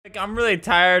I'm really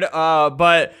tired,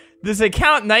 but this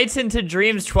account Nights into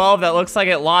Dreams 12 that looks like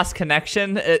it lost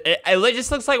connection. It just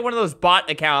looks like one of those bot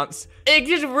accounts. It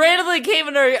just randomly came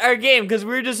in our game because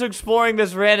we were just exploring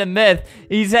this random myth.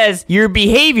 He says, your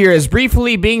behavior is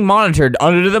briefly being monitored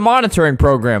under the monitoring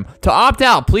program. To opt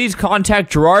out, please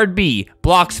contact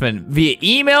𝗬𝗏 via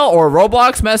email or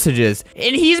Roblox messages.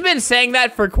 And he's been saying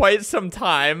that for quite some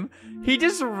time. He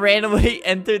just randomly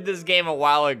entered this game a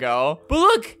while ago. But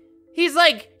look, he's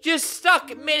like just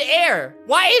stuck mid-air.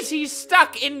 Why is he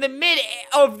stuck in the mid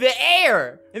of the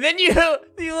air? And then you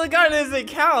look on his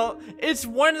account, it's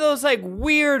one of those like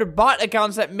weird bot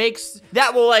accounts that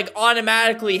will like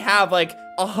automatically have like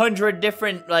 100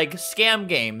 different like scam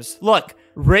games. Look,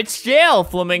 Rich Jail,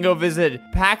 Flamingo visited.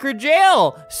 Packard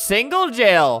Jail, Single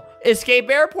Jail. Escape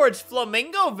Airports,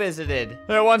 Flamingo visited.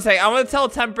 Wait, one second. I'm gonna tell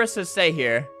Tempest to stay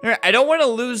here. I don't want to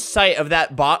lose sight of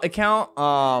that bot account.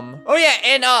 Oh yeah,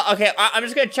 and okay, I'm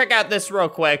just gonna check out this real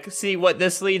quick, see what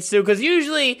this leads to, because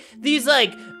usually these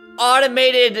like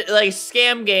automated like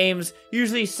scam games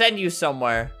usually send you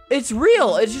somewhere. It's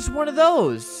real. It's just one of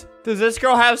those. Does this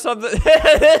girl have something?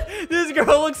 This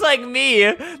girl looks like me.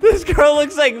 This girl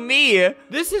looks like me.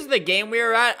 This is the game we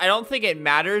were at. I don't think it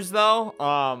matters though.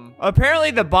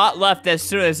 Apparently the bot left as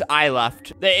soon as I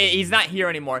left. He's not here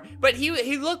anymore. But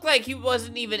he looked like he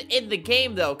wasn't even in the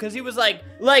game though, because he was like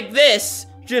this,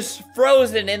 just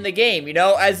frozen in the game, you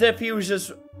know, as if he was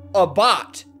just a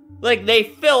bot. Like they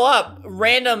fill up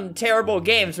random terrible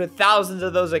games with thousands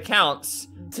of those accounts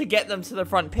to get them to the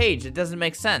front page. It doesn't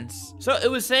make sense. So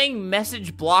it was saying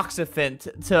message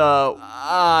Bloxiphant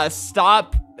to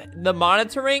stop the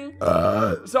monitoring.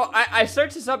 So I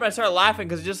searched this up and I started laughing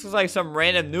because it just looks like some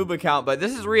random noob account, but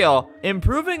this is real.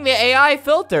 Improving the AI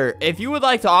filter. If you would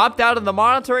like to opt out of the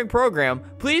monitoring program,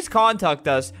 please contact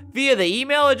us via the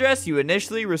email address you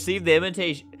initially received the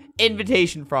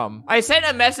invitation from. I sent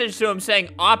a message to him saying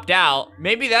opt out.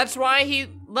 Maybe that's why he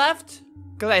left,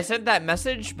 because I sent that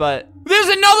message. But there's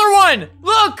another one.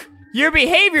 Look, your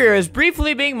behavior is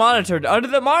briefly being monitored under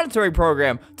the monitoring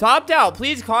program. To opt out,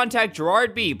 please contact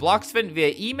𝗬𝗏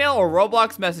via email or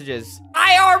Roblox messages.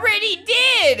 I already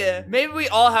did. Maybe we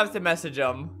all have to message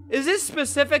him. Is this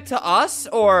specific to us,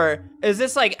 or is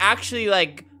this like actually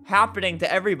like happening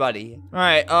to everybody? All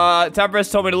right,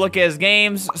 Tempest told me to look at his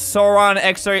games. Sauron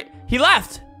X3, he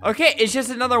left. Okay, it's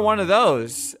just another one of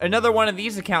those. Another one of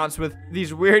these accounts with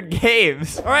these weird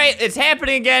games. All right, it's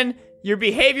happening again. Your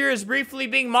behavior is briefly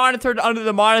being monitored under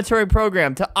the monitoring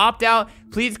program. To opt out,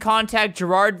 please contact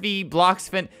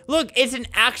𝗬𝗏. Look, it's an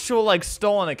actual like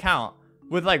stolen account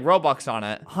with like Robux on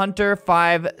it. Hunter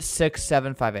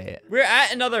 56758. We're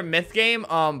at another myth game.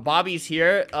 Bobby's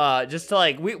here. Just to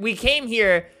like, we came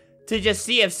here to just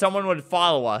see if someone would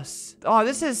follow us. Oh,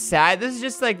 this is sad. This is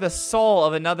just like the soul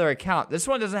of another account. This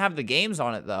one doesn't have the games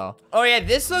on it though. Oh yeah,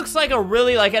 this looks like a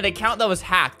really like an account that was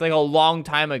hacked like a long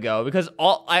time ago, because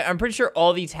I'm pretty sure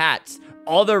all these hats,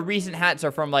 all the recent hats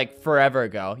are from like forever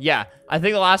ago. Yeah, I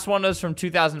think the last one was from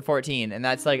 2014, and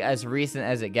that's like as recent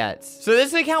as it gets. So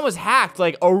this account was hacked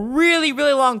like a really,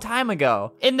 really long time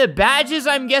ago. And the badges,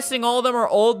 I'm guessing all of them are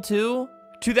old too.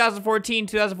 2014,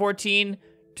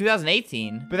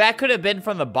 2018, but that could have been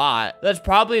from the bot. That's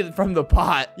probably from the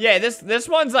bot. Yeah, this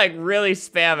one's like really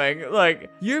spamming. Like,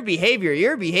 your behavior.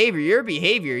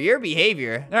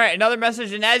 All right, another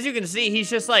message, and as you can see, he's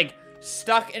just like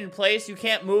stuck in place. You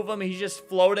can't move him. He's just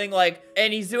floating, like,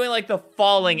 and he's doing like the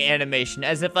falling animation,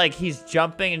 as if like he's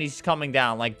jumping and he's coming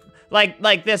down, like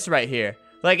this right here,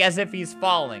 like as if he's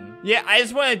falling. Yeah, I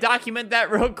just want to document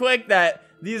that real quick, that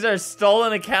these are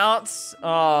stolen accounts.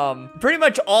 Pretty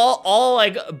much all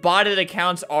like botted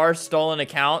accounts are stolen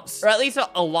accounts, or at least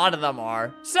a lot of them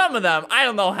are. Some of them, I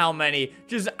don't know how many,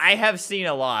 just I have seen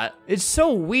a lot. It's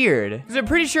so weird, because I'm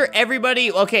pretty sure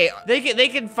everybody, okay, they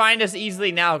can find us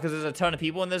easily now because there's a ton of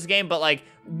people in this game, but like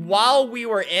while we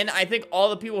were in, I think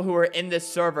all the people who were in this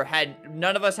server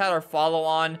none of us had our follow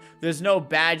on. There's no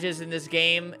badges in this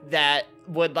game that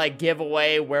would like give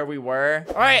away where we were.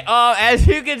 All right, as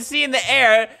you can see in the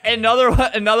air,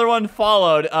 another one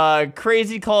followed.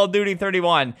 Crazy Call of Duty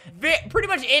 31. Pretty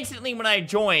much instantly when I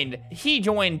joined, he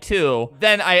joined too.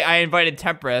 Then I invited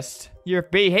Tempest. Your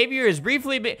behavior is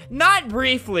not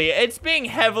briefly, it's being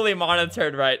heavily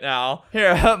monitored right now.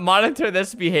 Here, monitor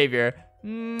this behavior.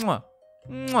 Mwah.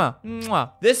 Mwah,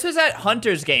 mwah. This was at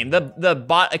Hunter's game, the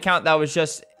bot account that was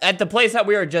just at the place that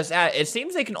we were just at. It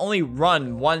seems they can only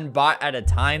run one bot at a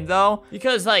time though,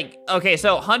 because like, okay,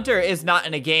 so Hunter is not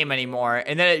in a game anymore,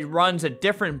 and then it runs a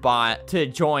different bot to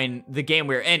join the game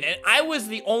we were in, and I was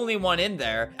the only one in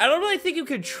there. I don't really think you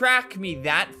could track me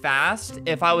that fast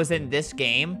if I was in this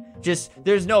game. just,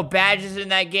 there's no badges in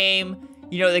that game.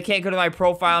 You know, they can't go to my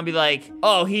profile and be like,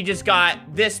 oh, he just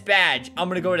got this badge, I'm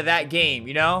gonna go to that game,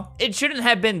 you know? It shouldn't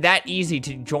have been that easy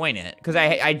to join it, because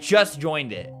I just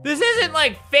joined it. This isn't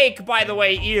like fake, by the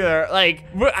way, either. Like,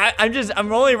 I don't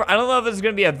know if this is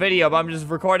gonna be a video, but I'm just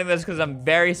recording this because I'm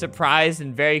very surprised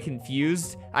and very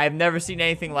confused. I've never seen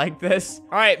anything like this.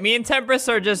 All right, me and Tempest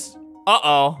are just,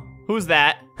 uh-oh, who's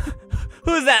that?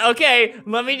 Who's that? Okay,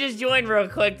 let me just join real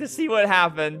quick to see what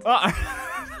happened.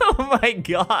 Oh my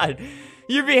God.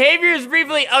 Your behavior is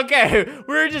briefly, okay,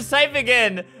 we're just typing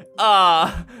in,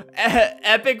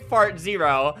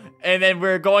 𝗦𝗧𝗰𝗶𝗹, and then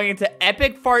we're going into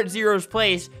𝗦𝗧𝗰𝗶𝗹's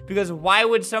place, because why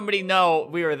would somebody know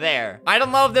we were there? I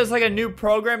don't know if there's like a new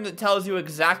program that tells you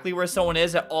exactly where someone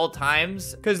is at all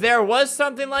times, because there was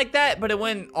something like that, but it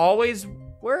wouldn't always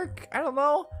work. I don't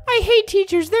know. I hate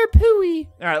teachers, they're pooey.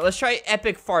 All right, let's try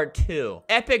𝗦𝗧𝗰𝗶𝗹2.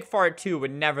 𝗦𝗧𝗰𝗶𝗹2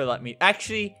 would never let me,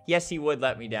 actually, yes, he would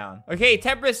let me down. Okay,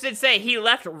 Tempest did say he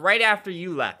left right after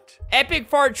you left.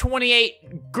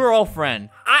 𝗦𝗧𝗰𝗶𝗃 girlfriend.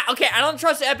 Okay, I don't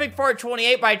trust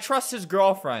𝗦𝗧𝗃, but I trust his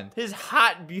girlfriend. His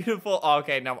hot, beautiful,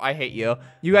 okay, no, I hate you.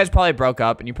 You guys probably broke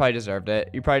up and you probably deserved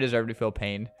it. You probably deserved to feel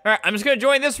pain. All right, I'm just gonna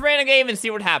join this random game and see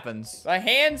what happens. My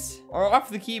hands are off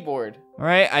the keyboard. All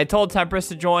right, I told Tempest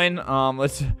to join.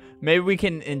 Maybe we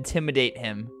can intimidate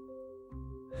him.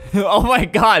 Oh my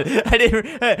God, I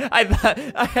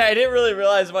didn't really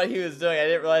realize what he was doing. I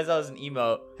didn't realize that was an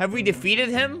emote. Have we defeated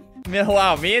him?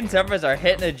 Wow, me and Tempest are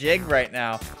hitting a jig right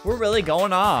now. We're really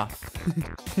going off.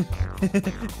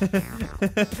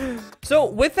 So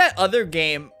with that other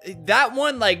game, that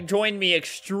one like joined me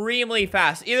extremely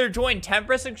fast. Either joined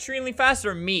Tempest extremely fast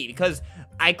or me, because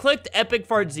I clicked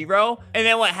𝗦𝗧𝗃, and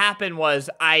then what happened was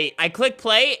I clicked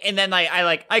play, and then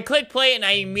I clicked play, and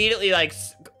I immediately like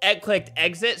clicked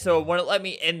exit, so it wouldn't let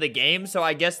me end the game. So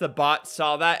I guess the bot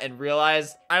saw that and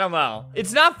realized, I don't know.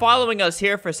 It's not following us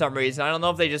here for some reason. I don't know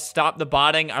if they just stopped the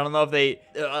botting. I don't know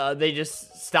if they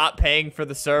just stopped paying for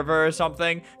the server or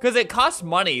something, because it costs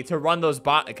money to run those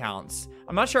bot accounts.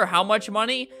 I'm not sure how much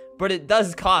money, but it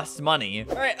does cost money.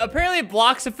 All right, apparently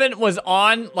Bloxiphant was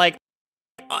on, like,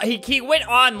 he went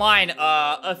online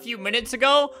a few minutes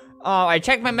ago. I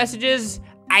checked my messages.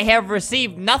 I have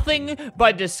received nothing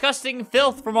but disgusting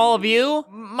filth from all of you.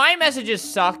 My messages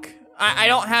suck. I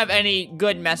don't have any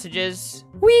good messages.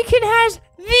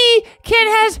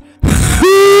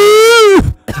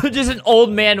 Just an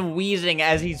old man wheezing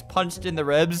as he's punched in the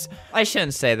ribs. I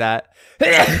shouldn't say that.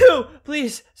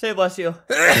 Please say bless you.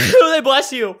 They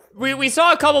bless you. We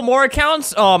saw a couple more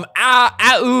accounts.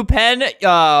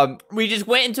 𝗦𝗧𝗰𝗶𝗹. We just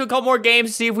went into a couple more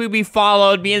games to see if we'd be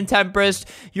followed. Me and Tempest.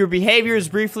 Your behavior is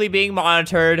briefly being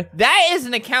monitored. That is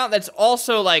an account that's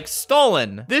also like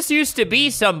stolen. This used to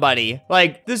be somebody.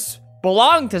 Like this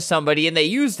belonged to somebody and they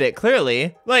used it,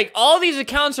 clearly. Like, all these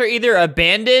accounts are either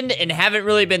abandoned and haven't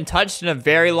really been touched in a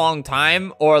very long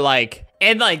time, or like,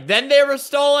 and like, then they were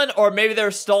stolen, or maybe they were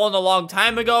stolen a long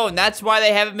time ago, and that's why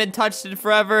they haven't been touched in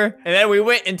forever. And then we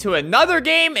went into another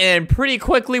game, and pretty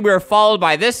quickly we were followed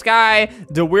by this guy,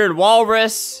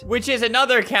 𝗬𝗬𝗟𝗶𝗹, which is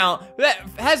another account that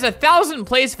has 1,000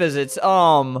 place visits.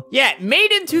 Yeah,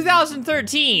 made in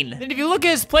 2013. And if you look at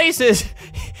his places,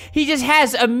 he just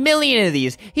has 1 million of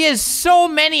these. He has so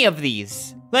many of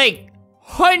these. Like,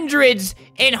 hundreds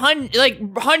and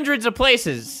hundreds of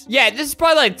places. Yeah, this is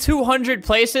probably like 200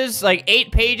 places, like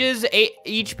 8 pages.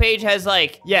 Each page has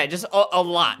like, yeah, just a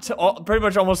lot. Pretty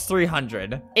much almost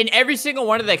 300. And every single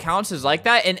one of the accounts is like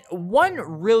that. And one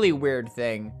really weird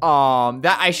thing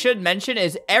that I should mention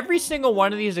is every single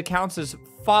one of these accounts is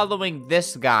following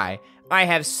this guy. I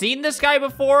have seen this guy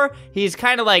before. He's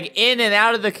kind of like in and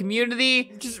out of the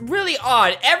community. Just really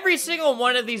odd. Every single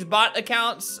one of these bot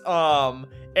accounts,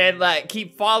 and like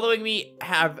keep following me,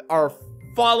 are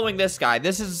following this guy.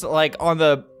 This is like on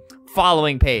the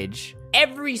following page.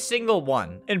 Every single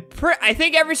one. And I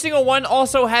think every single one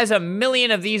also has 1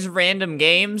 million of these random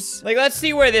games. Like, let's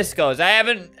see where this goes. I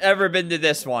haven't ever been to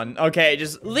this one. Okay, it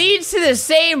just leads to the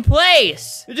same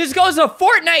place. It just goes to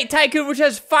Fortnite Tycoon, which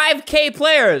has 5K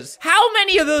players. How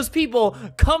many of those people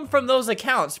come from those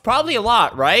accounts? Probably a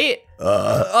lot, right?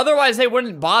 Otherwise, they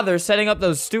wouldn't bother setting up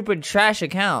those stupid trash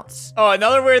accounts. Oh,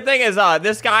 another weird thing is,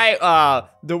 this guy,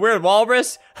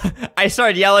 𝗬𝗬𝗟𝗶𝗹, I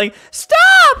started yelling,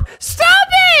 "Stop! Stop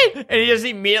it!" And he just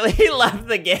immediately left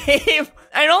the game.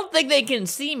 I don't think they can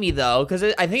see me, though, because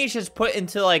I think it's just put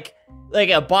into, like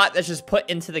a bot that's just put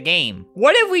into the game.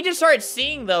 What if we just start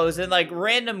seeing those in like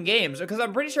random games? Because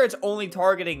I'm pretty sure it's only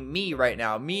targeting me right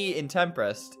now, me and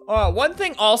Tempest. One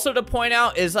thing also to point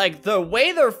out is like the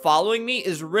way they're following me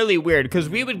is really weird, because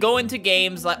we would go into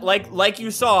games like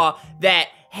you saw that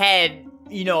had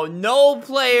you know, no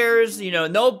players, you know,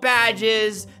 no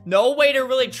badges, no way to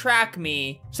really track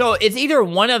me. So it's either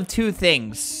one of two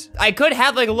things. I could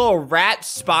have like a little rat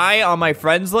spy on my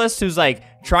friends list who's like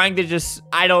trying to just,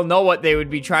 I don't know what they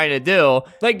would be trying to do.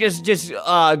 Like just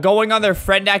going on their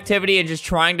friend activity and just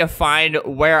trying to find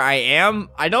where I am.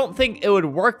 I don't think it would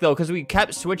work though, because we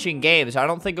kept switching games. I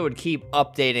don't think it would keep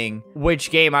updating which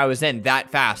game I was in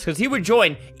that fast, because he would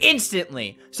join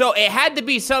instantly. So it had to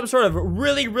be some sort of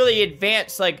really, really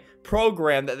advanced like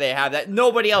program that they have that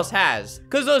nobody else has.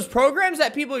 Because those programs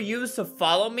that people use to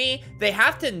follow me, they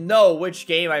have to know which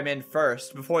game I'm in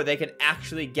first before they can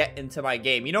actually get into my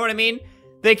game. You know what I mean?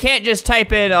 They can't just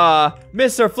type in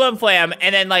𝗦𝗏𝗶𝗹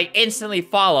and then like instantly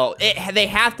follow. They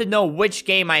have to know which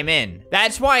game I'm in.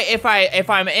 That's why if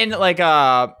I'm in like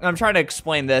I'm trying to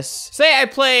explain this. Say I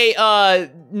play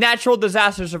natural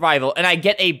disaster survival and I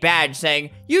get a badge saying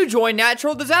you join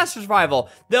natural disaster survival.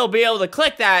 They'll be able to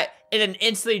click that and then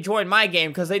instantly join my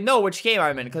game because they know which game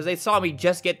I'm in because they saw me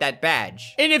just get that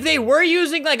badge. And if they were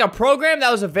using like a program that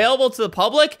was available to the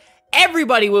public,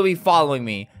 everybody will be following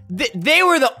me. They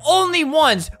were the only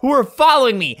ones who were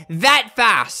following me that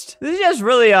fast. This is just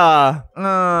really,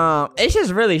 it's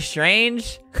just really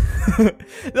strange.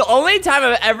 The only time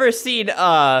I've ever seen,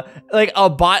 like a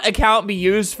bot account be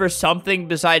used for something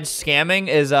besides scamming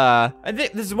is, I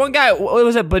think this one guy, what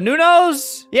was it,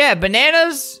 Bananas? Yeah,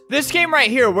 Bananas. This game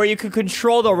right here where you could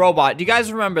control the robot. Do you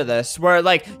guys remember this? Where,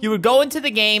 like, you would go into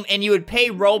the game and you would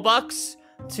pay Robux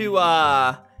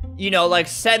to, you know, like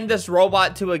send this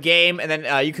robot to a game and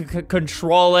then you could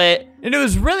control it. And it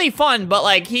was really fun, but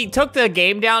like he took the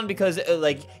game down because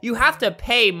like you have to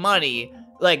pay money.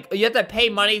 Like you have to pay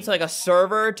money to like a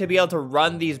server to be able to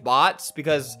run these bots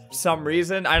because some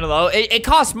reason, I don't know, it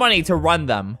costs money to run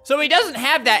them. So he doesn't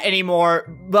have that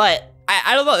anymore, but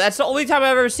I don't know. That's the only time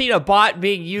I've ever seen a bot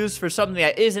being used for something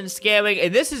that isn't scamming.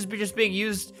 And this is just being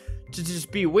used to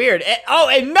just be weird. And, oh,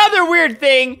 another weird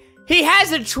thing. He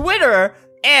has a Twitter.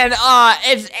 And,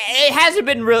 it hasn't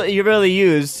been really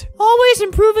used. Always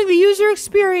improving the user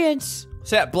experience.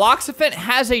 So, yeah, Bloxiphant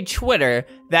has a Twitter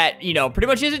that, you know, pretty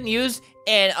much isn't used.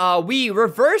 And, we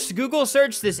reverse Google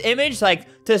search this image,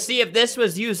 like, to see if this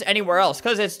was used anywhere else.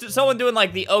 Because it's someone doing,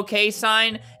 like, the OK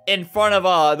sign in front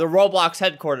of, the Roblox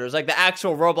headquarters. Like, the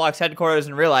actual Roblox headquarters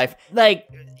in real life. Like,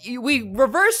 we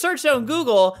reverse searched on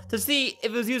Google to see if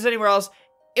it was used anywhere else.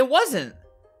 It wasn't.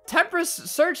 𝗏𝗏𝗀𝗀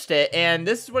searched it, and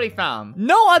this is what he found.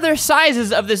 No other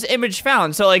sizes of this image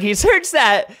found. So, like, he searched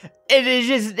that, and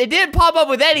it didn't pop up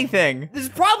with anything. This is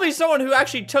probably someone who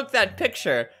actually took that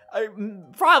picture.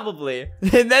 Probably.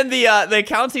 And then the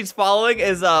accounts he's following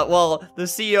is, well, the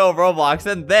CEO of Roblox,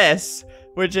 and this,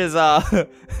 which is,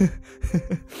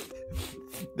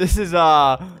 this is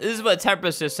what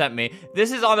𝗏𝗏𝗀𝗀 just sent me.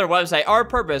 This is on their website. Our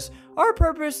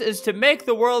purpose is to make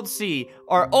the world see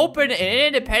our open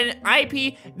and independent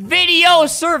IP video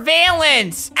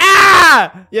surveillance.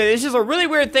 Ah! Yeah, this is a really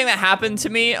weird thing that happened to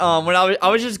me. When I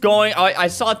was just going, I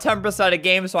saw 𝗏𝗏𝗀𝗀 at a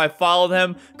game, so I followed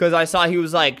him because I saw he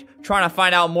was like trying to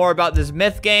find out more about this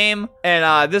myth game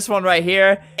and this one right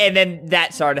here, and then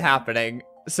that started happening.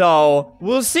 So,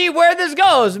 we'll see where this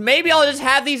goes. Maybe I'll just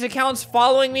have these accounts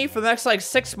following me for the next, like,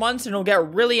 6 months, and it'll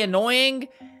get really annoying,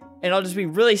 and I'll just be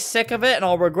really sick of it, and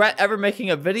I'll regret ever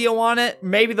making a video on it.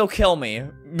 Maybe they'll kill me.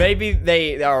 Maybe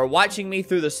they are watching me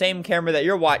through the same camera that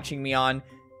you're watching me on,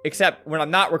 except when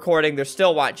I'm not recording, they're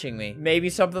still watching me. Maybe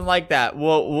something like that.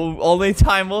 Only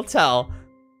time will tell.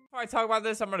 Before I talk about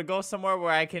this, I'm gonna go somewhere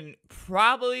where I can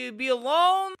probably be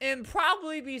alone and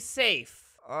probably be safe.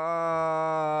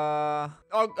 Oh,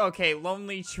 okay,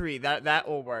 lonely tree. That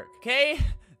will work. Okay,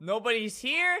 nobody's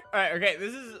here. All right, okay.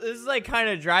 This is like kind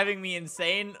of driving me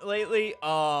insane lately.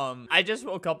 I just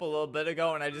woke up a little bit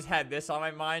ago and I just had this on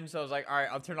my mind, so I was like, all right,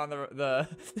 I'll turn on the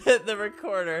the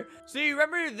recorder. So you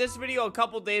remember this video a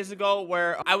couple days ago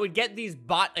where I would get these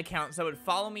bot accounts that would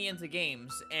follow me into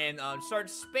games and start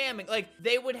spamming? Like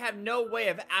they would have no way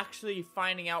of actually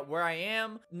finding out where I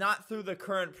am, not through the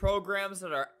current programs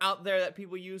that are out there that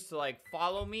people use to like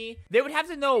follow me. They would have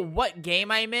to know what game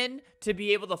I'm in to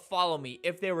be able to follow me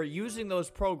if they were using those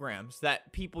programs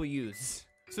that people use.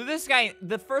 So this guy,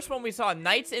 the first one we saw,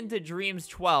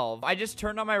 𝗦𝗏𝗏𝗀𝗏𝗟𝗶. I just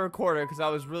turned on my recorder because I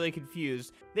was really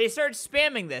confused. They started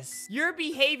spamming this. Your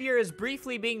behavior is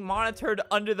briefly being monitored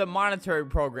under the monitoring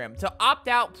program. To opt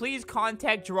out, please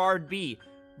contact Gerard B,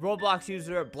 Roblox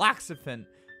user Bloxiphant,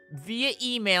 via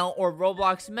email or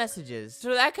Roblox messages.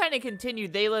 So that kind of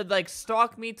continued. They would like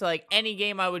stalk me to like any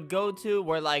game I would go to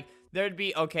where like there'd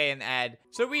be, okay, an ad.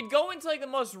 So we'd go into, like, the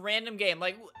most random game,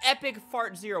 like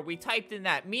𝗏𝗏𝗶𝗹 𝗟𝗶. We typed in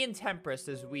that. Me and 𝗏𝗏𝗀𝗀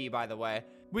is we, by the way.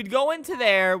 We'd go into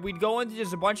there, we'd go into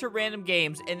just a bunch of random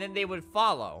games, and then they would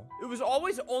follow. It was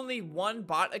always only one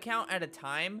bot account at a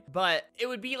time, but it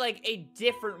would be like a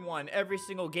different one every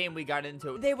single game we got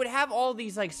into. They would have all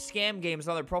these like scam games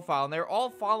on their profile, and they're all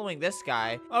following this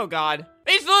guy. Oh God.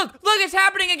 Look, it's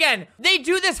happening again. They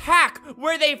do this hack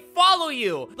where they follow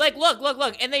you. Like,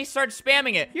 look, and they start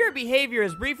spamming it. Your behavior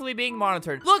is briefly being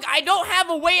monitored. Look, I don't have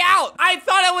a way out. I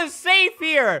thought I was safe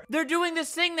here. They're doing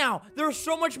this thing now. They're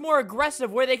so much more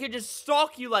aggressive where they could just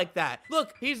stalk you like that.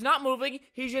 Look, he's not moving.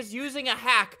 He's just using a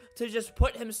hack to just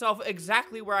put himself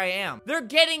exactly where I am. They're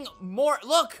getting more,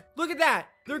 look at that.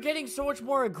 They're getting so much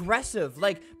more aggressive.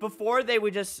 Like, before they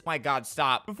would just, my God,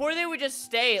 stop. Before they would just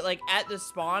stay, like, at the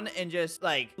spawn and just,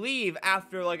 like, leave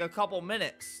after, like, a couple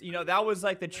minutes. You know, that was,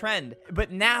 like, the trend.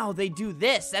 But now they do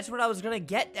this. That's what I was gonna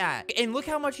get at. And look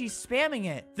how much he's spamming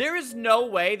it. There is no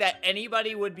way that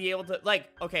anybody would be able to, like,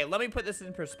 okay, let me put this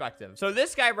in perspective. So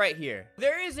this guy right here,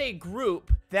 there is a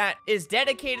group that is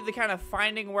dedicated to kind of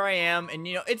finding where I am. And,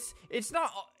 you know, it's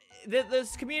not,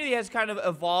 this community has kind of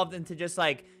evolved into just,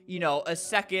 like, you know, a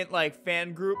second, like,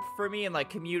 fan group for me and, like,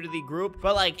 community group.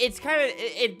 But, like, it's kind of,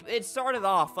 it started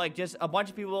off, like, just a bunch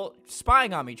of people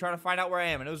spying on me, trying to find out where I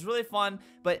am. And it was really fun.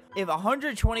 But if a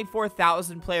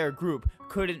 124,000 player group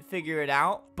couldn't figure it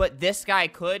out, but this guy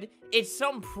could, it's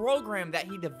some program that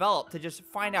he developed to just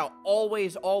find out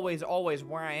always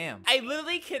where I am. I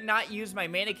literally cannot use my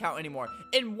main account anymore.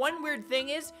 And one weird thing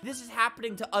is, this is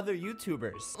happening to other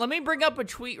YouTubers. Let me bring up a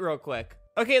tweet real quick.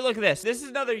 Okay, look at this. This is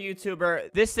another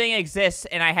YouTuber. This thing exists,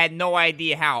 and I had no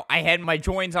idea how. I had my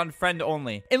joins on friend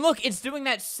only. And look, it's doing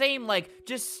that same, like,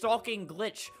 just stalking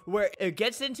glitch, where it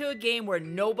gets into a game where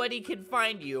nobody can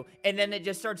find you, and then it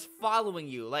just starts following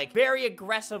you, like, very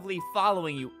aggressively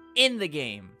following you in the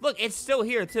game. Look, it's still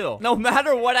here, too. No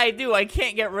matter what I do, I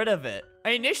can't get rid of it.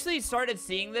 I initially started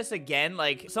seeing this again,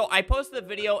 like, so I posted the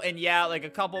video and yeah, like a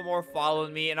couple more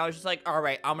followed me and I was just like, all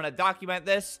right, I'm gonna document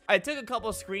this. I took a couple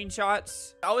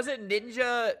screenshots. I was at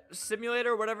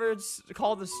𝗦𝗦cie𝗰𝗶𝗹 whatever it's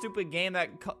called, the stupid game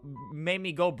that made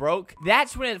me go broke.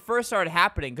 That's when it first started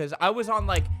happening because I was on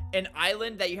like an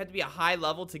island that you had to be a high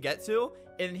level to get to.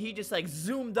 And he just like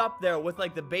zoomed up there with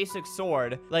like the basic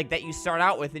sword like that you start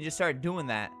out with and just started doing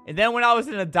that. And then when I was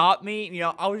in Adopt Me, you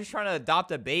know, I was just trying to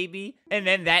adopt a baby and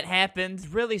then that happened.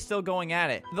 Really still going at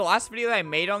it. The last video that I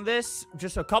made on this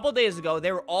just a couple days ago,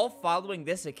 they were all following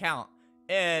this account.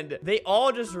 And they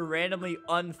all just randomly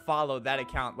unfollowed that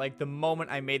account, like, the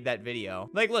moment I made that video.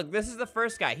 Like, look, this is the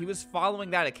first guy. He was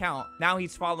following that account. Now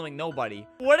he's following nobody.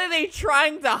 What are they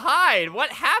trying to hide?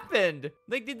 What happened?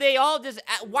 Like, did they all just...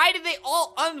 Why did they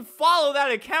all unfollow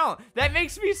that account? That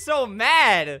makes me so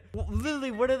mad.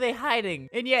 Literally, what are they hiding?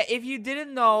 And yeah, if you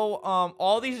didn't know,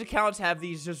 all these accounts have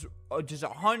these just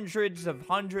hundreds of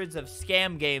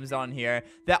scam games on here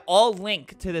that all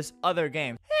link to this other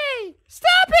game. Hey,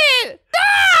 stop it!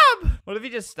 Stop! What if he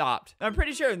just stopped? I'm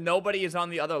pretty sure nobody is on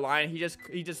the other line. He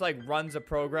just like runs a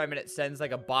program and it sends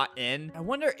like a bot in. I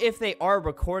wonder if they are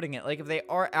recording it, like if they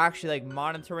are actually like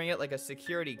monitoring it like a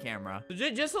security camera. So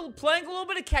just playing a little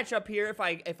bit of catch up here.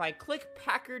 If I click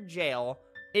Packard Jail,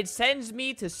 it sends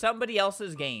me to somebody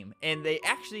else's game, and they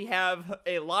actually have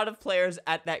a lot of players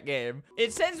at that game.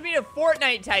 It sends me to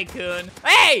Fortnite Tycoon.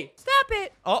 Hey, stop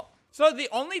it. Oh, so the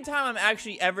only time I'm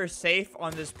actually ever safe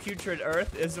on this putrid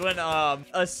earth is when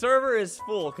a server is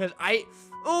full, because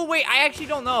oh, wait, I actually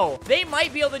don't know. They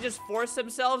might be able to just force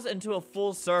themselves into a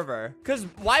full server, because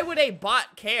why would a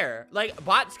bot care? Like,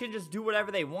 bots can just do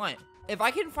whatever they want. If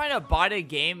I can find a botted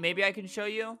game, maybe I can show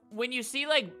you. When you see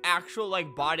like actual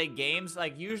like botted games,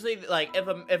 like usually like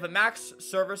if a max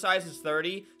server size is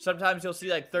 30, sometimes you'll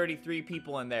see like 33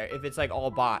 people in there if it's like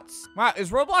all bots. Wow, is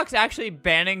Roblox actually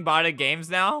banning botted games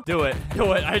now? Do it.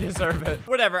 Do it. I deserve it.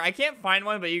 Whatever. I can't find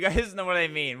one, but you guys know what I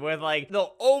mean. With like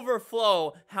they'll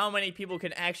overflow how many people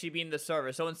can actually be in the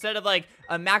server. So instead of like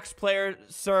a max player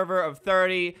server of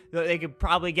 30, they could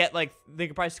probably get like they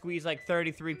could probably squeeze like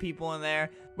 33 people in there.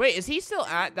 Wait, is he still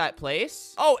at that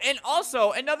place? Oh, and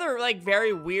also another like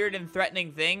very weird and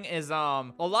threatening thing is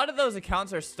a lot of those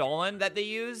accounts are stolen that they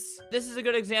use. This is a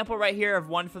good example right here of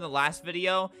one from the last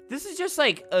video. This is just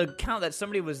like an account that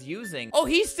somebody was using. Oh,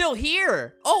 he's still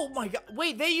here. Oh my God.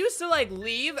 Wait, they used to like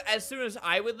leave as soon as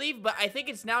I would leave, but I think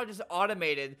it's now just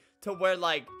automated to where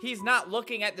like he's not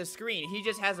looking at the screen. He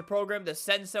just has a program to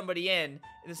send somebody in.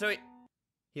 And so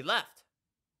he left.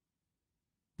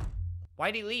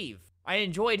 Why'd he leave? I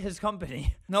enjoyed his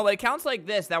company. No, but accounts like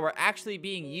this that were actually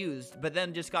being used, but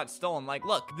then just got stolen. Like,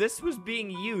 look, this was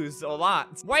being used a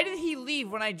lot. Why did he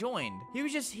leave when I joined? He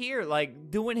was just here,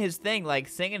 like, doing his thing, like,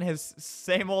 singing his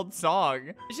same old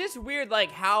song. It's just weird,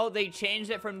 like, how they changed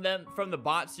it from the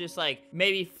bots just, like,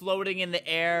 maybe floating in the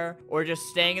air or just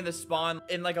staying in the spawn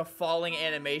in, like, a falling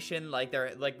animation, like,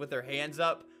 they're, like, with their hands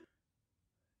up.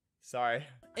 Sorry.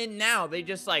 And now they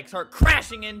just like start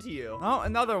crashing into you. Oh,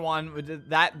 another one with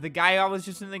that the guy I was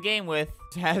just in the game with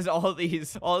has all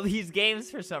these games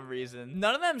for some reason.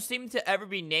 None of them seem to ever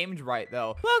be named right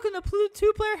though. Welcome to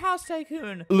Two-Player House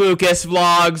Tycoon. Lucas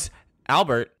Vlogs.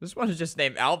 Albert. This one is just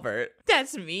named Albert.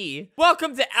 That's me.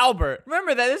 Welcome to Albert.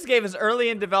 Remember that this game is early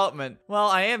in development. Well,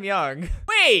 I am young.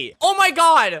 Wait. Oh my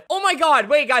god. Oh my god.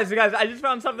 Wait, guys. I just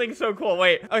found something so cool.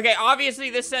 Wait. Okay, obviously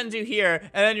this sends you here,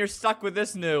 and then you're stuck with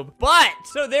this noob. But,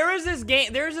 so there is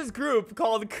this group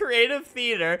called Creative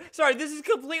Theater. Sorry, this is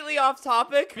completely off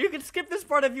topic. You can skip this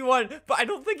part if you want, but I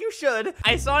don't think you should.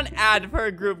 I saw an ad for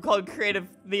a group called Creative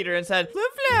Theater and said,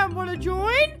 Flim, wanna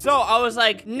join? So I was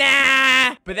like,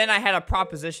 nah. But then I had a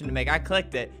proposition to make. I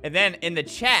clicked it, and then in the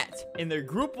chat, in their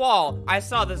group wall, I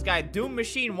saw this guy,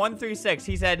 𝗏𝗏𝗃𝗀𝗃.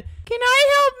 He said, can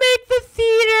I help make the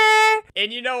theater?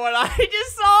 And you know what I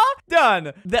just saw?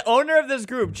 Done. The owner of this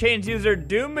group changed user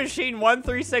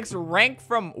𝗏𝗏𝗃𝗀𝗃 rank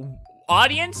from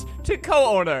audience to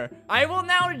co-owner. I will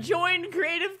now join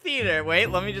Creative Theater. Wait,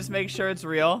 let me just make sure it's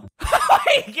real. Oh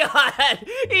my god,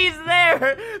 he's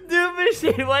there.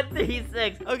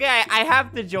 𝗏𝗏𝗃𝗀𝗃. Okay, I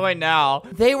have to join now.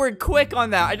 They were quick on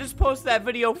that. I just posted that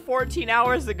video 14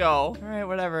 hours ago. All right,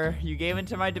 whatever. You gave in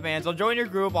to my demands. I'll join your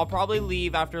group. I'll probably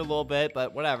leave after a little bit,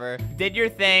 but whatever. Did your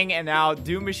thing, and now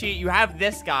𝗏𝗏𝗃𝗀𝗃. You have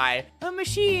this guy. A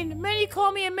machine. Many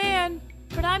call me a man,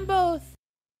 but I'm both.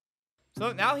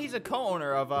 So now he's a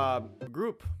co-owner of a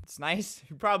group. It's nice.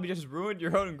 You probably just ruined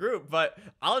your own group, but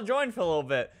I'll join for a little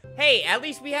bit. Hey, at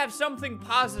least we have something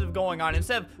positive going on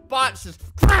instead of bots just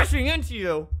crashing into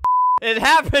you. It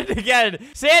happened again.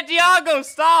 Santiago,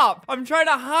 stop. I'm trying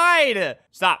to hide.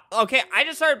 Stop. Okay, I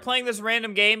just started playing this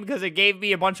random game because it gave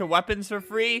me a bunch of weapons for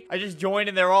free. I just joined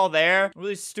and they're all there.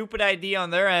 Really stupid idea on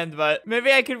their end, but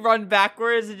maybe I could run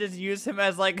backwards and just use him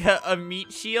as like a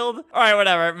meat shield. All right,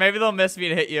 whatever. Maybe they'll miss me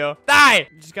and hit you. Die.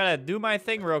 Just gotta do my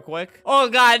thing real quick. Oh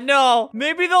God, no.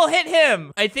 Maybe they'll hit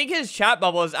him. I think his chat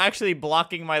bubble is actually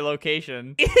blocking my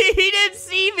location. He didn't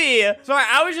see me. Sorry,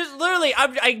 I was just literally,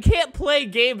 I can't play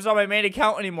games on my main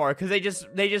account anymore because they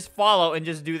just follow and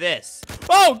just do this.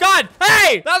 Oh God,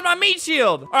 hey, that was my meat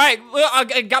shield. All right,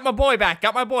 I got my boy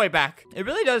back. It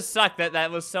really does suck that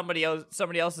that was somebody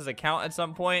else's account at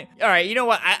some point. All right, you know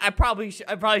what? I probably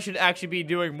should actually be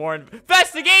doing more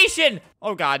investigation.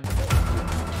 Oh God.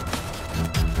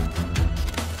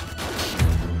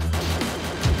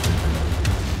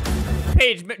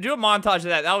 Paige, do a montage of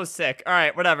that. That was sick. All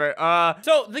right, whatever.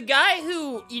 So the guy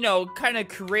who, you know, kind of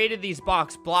created these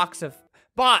bots,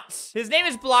 his name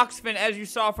is Bloxiphant, as you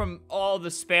saw from all the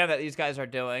spam that these guys are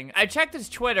doing. I checked his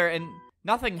Twitter and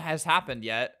nothing has happened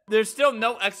yet. There's still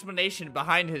no explanation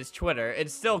behind his Twitter.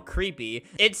 It's still creepy.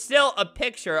 It's still a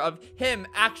picture of him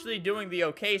actually doing the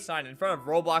OK sign in front of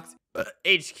Roblox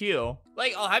HQ.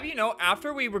 Like, I'll have you know,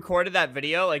 after we recorded that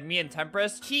video, like me and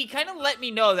𝗏𝗏𝗃𝗀𝗃, he kind of let me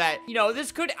know that, you know,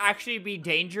 this could actually be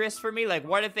dangerous for me. Like,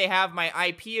 what if they have my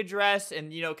IP address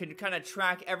and, you know, can kind of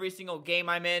track every single game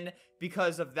I'm in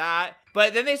because of that.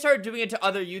 But then they started doing it to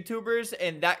other YouTubers,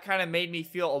 and that kind of made me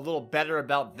feel a little better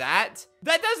about that.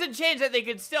 That doesn't change that they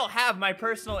could still have my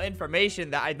personal information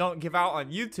that I don't give out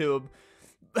on YouTube.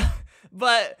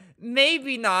 But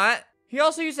maybe not. He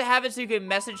also used to have it so you could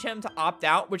message him to opt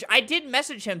out, which I did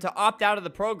message him to opt out of the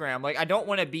program. Like, I don't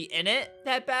want to be in it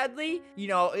that badly. You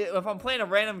know, if I'm playing a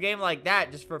random game like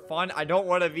that just for fun, I don't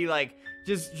want to be, like,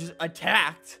 just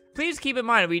attacked. Please keep in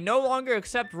mind, we no longer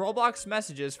accept Roblox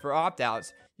messages for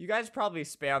opt-outs. You guys probably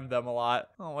spammed them a lot.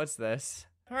 Oh, what's this?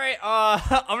 All right,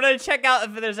 I'm gonna check out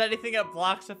if there's anything at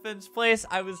Bloxiphant's place.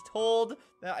 I was told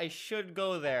that I should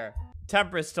go there.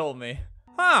 𝗏𝗏𝗃𝗀𝗃 told me.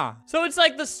 Huh. So it's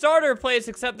like the starter place,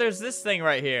 except there's this thing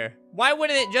right here. Why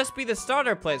wouldn't it just be the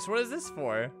starter place? What is this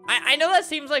for? I know that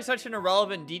seems like such an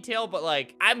irrelevant detail, but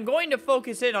like, I'm going to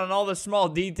focus in on all the small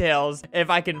details if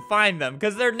I can find them,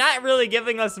 because they're not really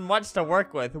giving us much to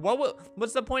work with.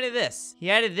 What's the point of this? He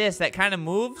added this that kind of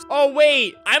moves. Oh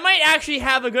wait, I might actually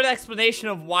have a good explanation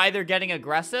of why they're getting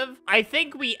aggressive. I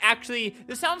think we actually,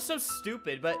 this sounds so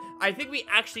stupid, but I think we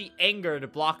actually angered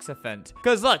Bloxiphant.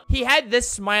 Because look, he had this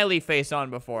smiley face on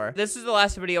before. This is the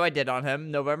last video I did on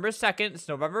him, November 2nd, it's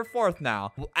November 4th. 24th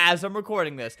now, as I'm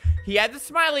recording this. He had the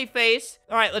smiley face.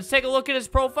 All right, let's take a look at his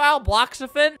profile.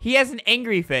 Bloxiphant. He has an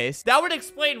angry face. That would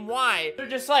explain why they're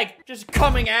just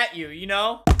coming at you, you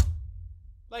know?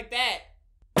 Like that.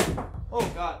 Oh,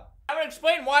 God. That would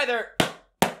explain why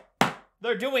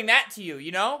they're doing that to you,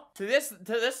 you know? To this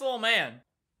little man.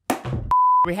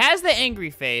 He has the angry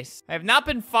face. I have not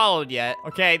been followed yet.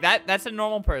 Okay, that's a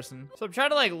normal person. So I'm trying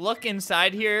to like look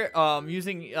inside here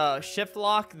using shift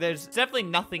lock. There's definitely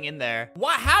nothing in there.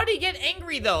 How did he get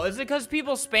angry though? Is it because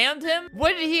people spammed him?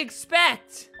 What did he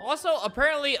expect? Also,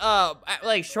 apparently,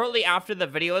 like shortly after the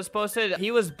video was posted,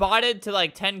 he was botted to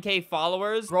like 10K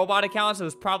followers, robot accounts. It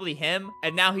was probably him.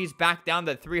 And now he's back down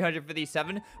to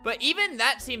 357. But even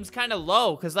that seems kind of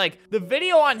low because like the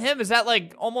video on him is at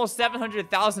like almost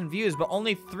 700,000 views, but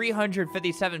only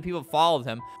 357 people followed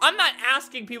him. I'm not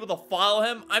asking people to follow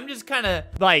him. I'm just kind of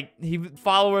like,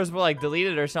 followers were like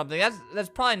deleted or something. That's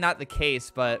probably not the case,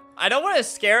 but I don't want to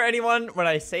scare anyone when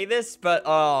I say this, but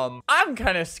I'm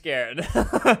kind of scared.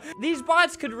 These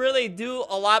bots could really do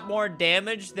a lot more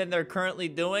damage than they're currently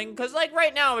doing. Because like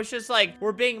right now, it's just like,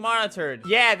 we're being monitored.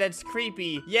 Yeah, that's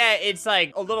creepy. Yeah, it's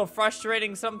like a little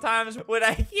frustrating sometimes when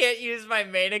I can't use my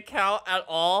main account at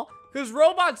all. Because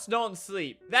robots don't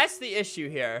sleep. That's the issue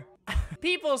here.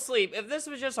 People sleep. If this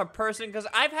was just a person, because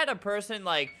I've had a person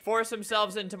like force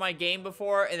themselves into my game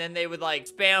before and then they would like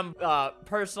spam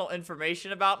personal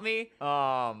information about me.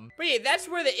 But yeah, that's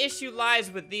where the issue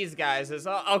lies with these guys is,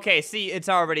 okay, see, it's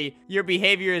already, your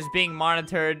behavior is being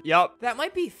monitored. Yup. That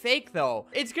might be fake though.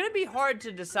 It's gonna be hard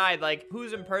to decide like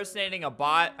who's impersonating a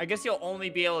bot. I guess you'll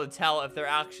only be able to tell if they're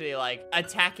actually like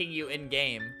attacking you in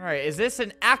game. All right, is this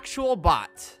an actual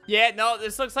bot? Yeah, no,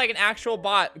 this looks like an actual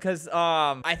bot because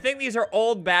I think these are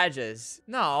old badges.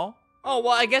 No. Oh,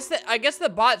 well, I guess the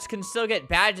bots can still get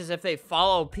badges if they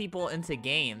follow people into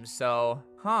games. So,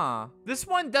 huh. This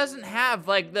one doesn't have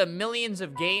like the millions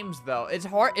of games though. It's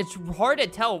hard to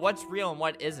tell what's real and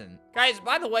what isn't. Guys,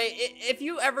 by the way, if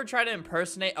you ever try to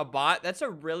impersonate a bot, that's a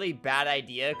really bad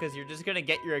idea because you're just gonna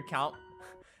get your account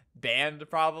banned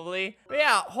probably. But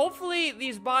yeah, hopefully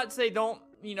these bots, they don't,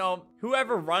 you know,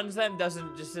 whoever runs them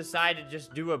doesn't just decide to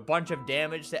just do a bunch of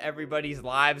damage to everybody's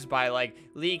lives by like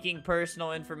leaking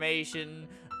personal information.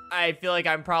 I feel like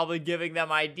I'm probably giving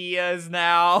them ideas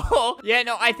now. Yeah,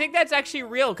 no, I think that's actually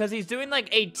real because he's doing like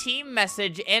a team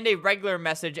message and a regular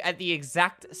message at the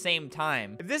exact same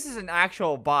time. If this is an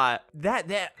actual bot,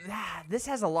 this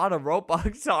has a lot of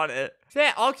Robux on it. So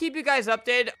yeah, I'll keep you guys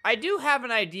updated. I do have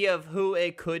an idea of who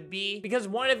it could be because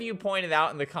one of you pointed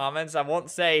out in the comments. I won't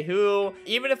say who.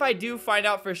 Even if I do find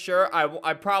out for sure,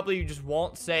 I probably just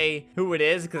won't say who it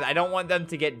is because I don't want them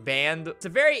to get banned. It's a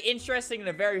very interesting and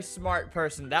a very smart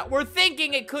person that we're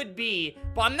thinking it could be,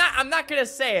 but I'm not gonna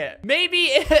say it. Maybe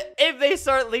if they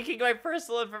start leaking my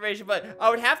personal information, but I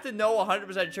would have to know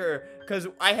 100% sure because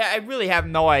I really have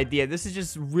no idea. This is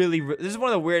just this is one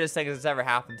of the weirdest things that's ever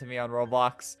happened to me on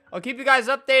Roblox. I'll keep you guys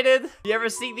updated. You ever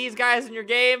see these guys in your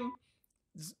game?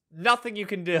 There's nothing you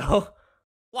can do.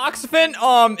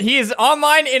 Bloxiphant, he is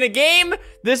online in a game.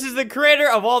 This is the creator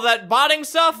of all that botting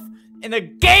stuff. And the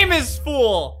game is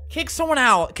full. Kick someone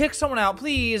out. Kick someone out,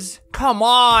 please. Come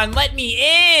on, let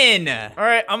me in. All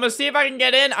right, I'm gonna see if I can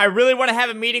get in. I really want to have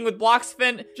a meeting with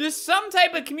Bloxiphant. Just some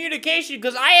type of communication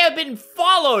because I have been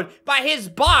followed by his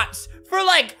bots for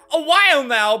like a while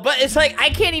now, but it's like I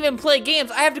can't even play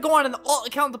games. I have to go on an alt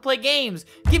account to play games.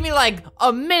 Give me like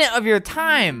a minute of your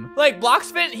time. Like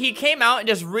Bloxiphant, he came out and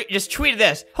just tweeted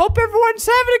this. Hope everyone's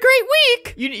having a great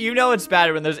week. You know it's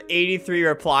bad when there's 83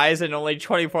 replies and only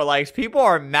 24 likes. People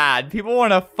are mad. People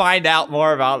want to find out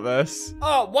more about this.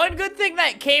 Oh, one good thing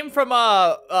that came from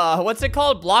what's it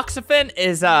called? Bloxiphant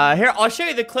is here, I'll show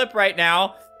you the clip right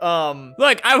now.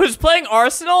 Look, I was playing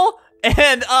Arsenal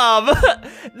and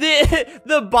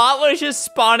the bot was just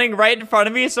spawning right in front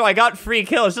of me, so I got free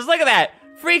kills. Just look at that.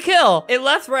 Free kill. It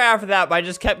left right after that, but I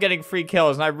just kept getting free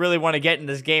kills, and I really want to get in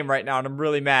this game right now, and I'm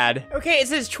really mad. Okay, it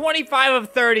says 25 of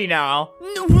 30 now.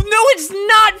 No, it's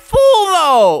not full,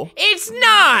 though. It's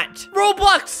not.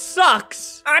 Roblox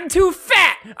sucks. I'm too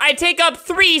fat. I take up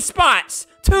 3 spots.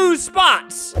 2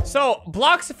 spots. So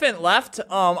Bloxiphant left.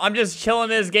 I'm just chilling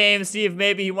this game, see if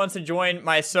maybe he wants to join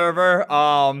my server.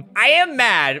 I am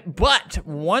mad, but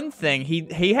one thing,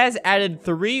 he has added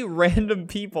 3 random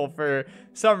people for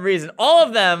some reason. All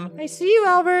of them. I see you,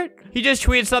 Albert. He just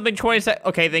tweeted something 20 seconds.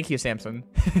 Okay, thank you, Samson.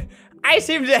 I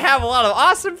seem to have a lot of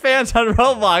awesome fans on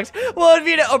Roblox. Well, it'd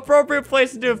be an appropriate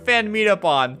place to do a fan meetup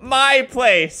on. My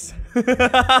place.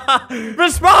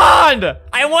 Respond!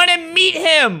 I want to meet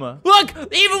him. Look,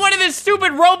 even one of his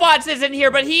stupid robots isn't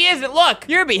here, but he isn't. Look,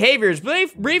 your behavior is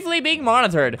briefly being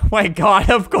monitored. Oh my God,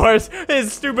 of course,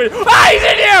 his stupid. Ah, he's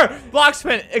in here!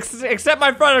 Bloxiphant, accept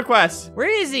my friend request. Where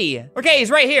is he? Okay,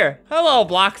 he's right here. Hello,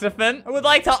 Bloxiphant. I would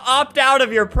like to opt out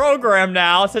of your program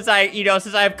now, since I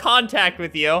have contact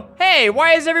with you. Hey,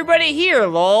 why is everybody here,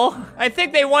 lol? I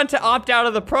think they want to opt out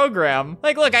of the program.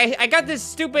 Like, look, I got this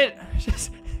stupid.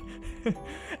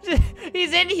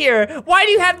 He's in here. Why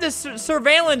do you have to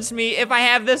surveillance me if I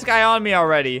have this guy on me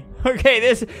already?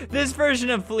 Okay, this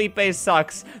version of Felipe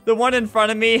sucks. The one in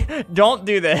front of me, don't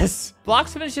do this.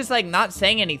 Bloxiphant's just like not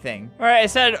saying anything. All right, I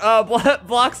said,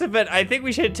 Bloxiphant, I think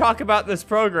we should talk about this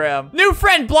program. New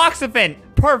friend, Bloxiphant.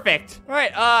 Perfect. All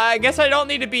right, I guess I don't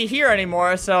need to be here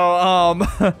anymore,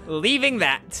 so, leaving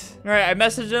that. All right, I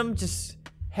messaged him, just,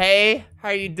 hey, how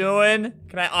you doing?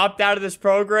 Can I opt out of this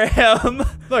program?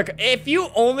 Look, if you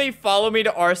only follow me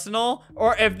to Arsenal,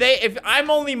 or if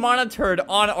I'm only monitored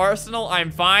on Arsenal,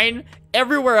 I'm fine.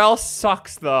 Everywhere else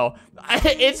sucks, though.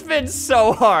 It's been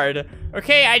so hard.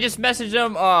 Okay, I just messaged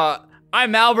him,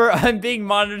 I'm Albert, I'm being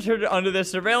monitored under the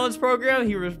surveillance program.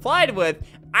 He replied with,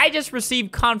 I just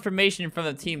received confirmation from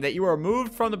the team that you are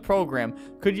removed from the program.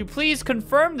 Could you please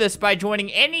confirm this by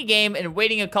joining any game and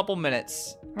waiting a couple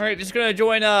minutes? All right, just gonna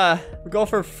join, go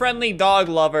for Friendly Dog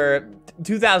Lover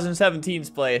 2017's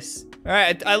place. All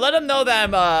right, I let him know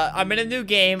that I'm in a new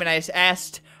game, and I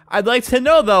asked, I'd like to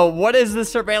know, though, what is the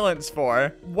surveillance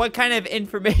for? What kind of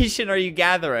information are you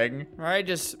gathering? All right,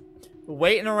 just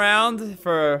waiting around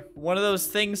for one of those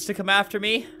things to come after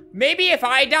me. Maybe if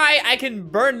I die, I can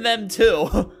burn them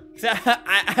too.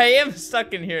 I am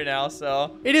stuck in here now,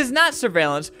 so. It is not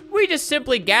surveillance. We just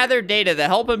simply gather data that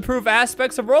help improve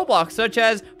aspects of Roblox, such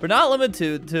as, but not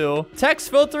limited to,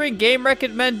 text filtering, game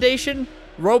recommendation,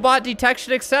 robot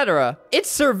detection, etc. It's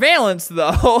surveillance,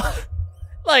 though.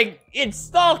 Like, it's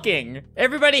stalking.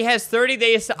 Everybody has 30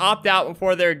 days to opt out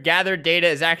before their gathered data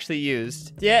is actually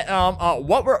used. Yeah,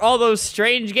 what were all those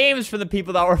strange games for the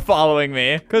people that were following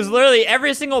me? Because literally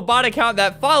every single bot account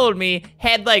that followed me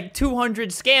had like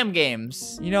 200 scam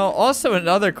games. You know, also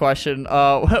another question,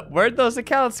 where'd those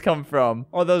accounts come from?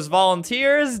 Are those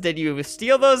volunteers? Did you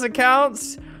steal those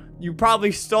accounts? You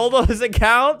probably stole those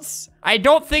accounts? I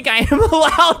don't think I am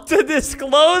allowed to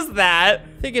disclose that.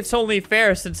 I think it's only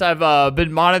fair since I've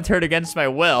been monitored against my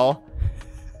will.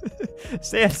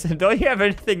 Samson, don't you have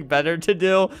anything better to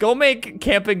do? Go make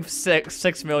camping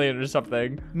 6 million or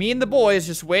something. Me and the boys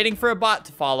just waiting for a bot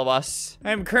to follow us.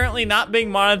 I'm currently not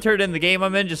being monitored in the game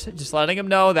I'm in, just letting him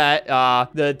know that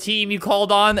the team you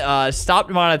called on stopped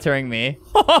monitoring me.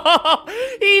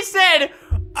 He said,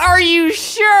 are you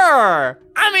sure?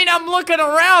 I mean, I'm looking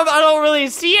around. I don't really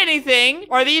see anything.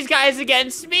 Are these guys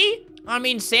against me? I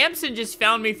mean, Samson just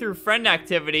found me through friend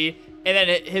activity, and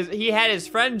then he had his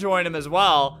friend join him as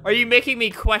well. Are you making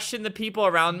me question the people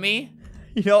around me?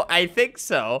 You know, I think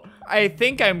so. I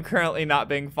think I'm currently not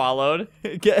being followed.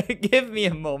 Give me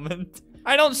a moment.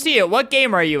 I don't see it. What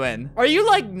game are you in? Are you,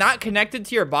 like, not connected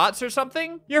to your bots or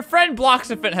something? Your friend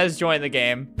Bloxiphant has joined the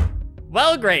game.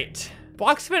 Well, great.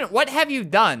 Bloxiphant, what have you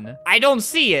done? I don't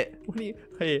see it. What do you,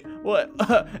 wait,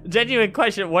 what? Genuine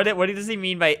question, what does he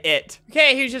mean by it?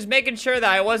 Okay, he was just making sure that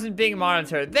I wasn't being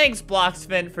monitored. Thanks,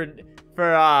 Bloxiphant,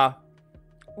 for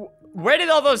where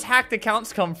did all those hacked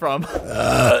accounts come from?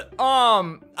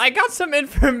 I got some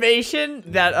information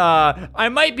that, I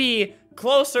might be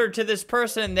closer to this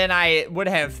person than I would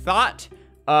have thought.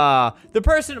 The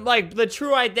person, like, the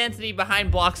true identity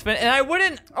behind Bloxiphant, and I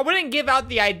wouldn't give out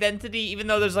the identity even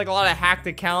though there's like a lot of hacked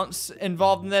accounts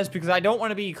involved in this because I don't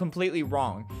want to be completely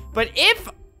wrong. But if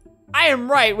I am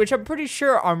right, which I'm pretty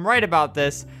sure I'm right about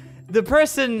this, the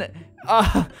person,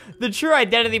 the true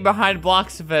identity behind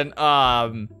Bloxiphant,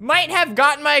 might have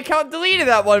gotten my account deleted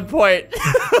at one point.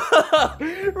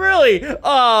 Really?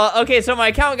 Okay, so my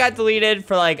account got deleted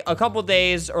for like a couple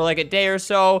days or like a day or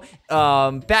so,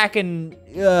 back in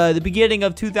the beginning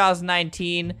of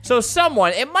 2019. So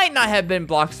someone, it might not have been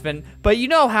Bloxiphant, but you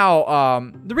know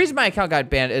how, the reason my account got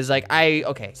banned is like,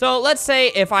 okay, so let's say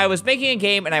if I was making a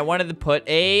game and I wanted to put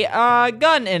a,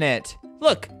 gun in it.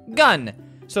 Look, gun.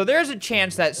 So there's a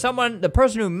chance that the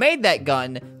person who made that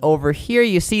gun, over here,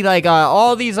 you see like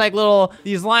all these like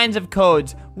these lines of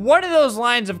codes. One of those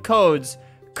lines of codes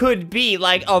could be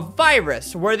like a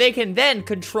virus where they can then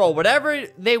control whatever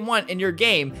they want in your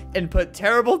game and put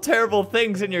terrible, terrible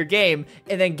things in your game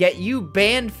and then get you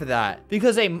banned for that.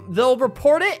 Because they'll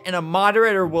report it and a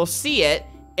moderator will see it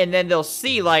and then they'll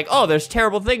see like, oh, there's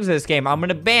terrible things in this game. I'm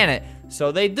gonna ban it.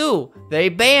 So they do. They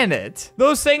ban it.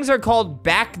 Those things are called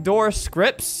backdoor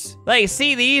scripts. Like,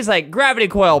 see these? Like, Gravity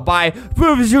Coil by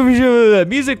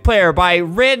Music Player by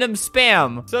Random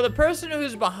Spam. So the person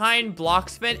who's behind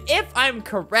Bloxiphant, if I'm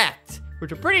correct,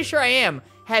 which I'm pretty sure I am,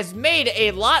 has made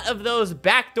a lot of those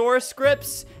backdoor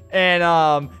scripts and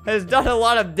has done a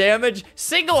lot of damage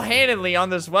single-handedly on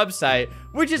this website,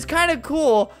 which is kind of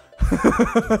cool.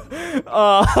 Kind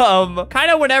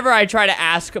of whenever I try to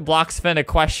ask Bloxiphant a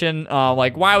question,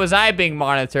 like, why was I being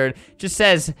monitored, just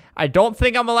says, I don't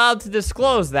think I'm allowed to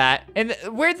disclose that. And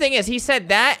the weird thing is, he said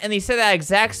that, and he said that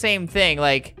exact same thing.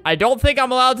 Like, I don't think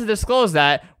I'm allowed to disclose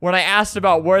that when I asked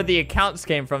about where the accounts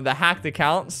came from, the hacked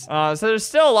accounts. So there's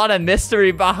still a lot of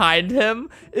mystery behind him,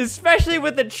 especially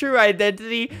with the true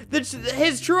identity.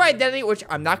 His true identity, which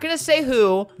I'm not gonna say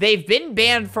who. They've been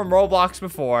banned from Roblox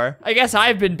before. I guess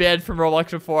I've been banned from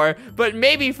Roblox before, but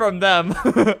maybe from them.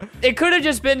 It could have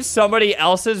just been somebody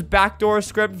else's backdoor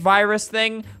script virus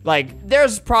thing. Like,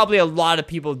 there's probably a lot of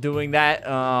people doing that.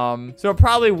 So it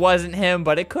probably wasn't him,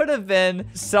 but it could have been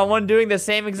someone doing the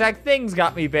same exact things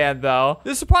got me banned, though.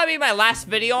 This will probably be my last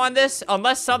video on this,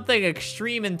 unless something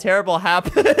extreme and terrible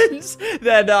happens.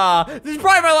 Then, this is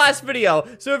probably my last video.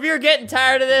 So if you're getting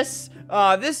tired of this,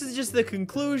 this is just the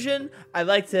conclusion. I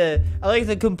like to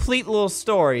complete little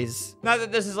stories. Not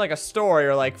that this is like a story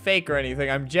or like fake or anything.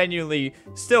 I'm genuinely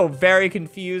still very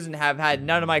confused and have had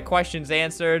none of my questions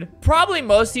answered. Probably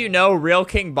most of you know Real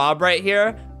King Bob right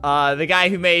here. The guy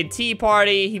who made Tea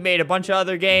Party. He made a bunch of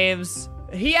other games.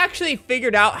 He actually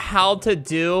figured out how to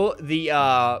do the,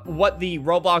 what the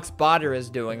Roblox botter is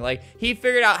doing. Like, he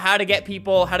figured out how to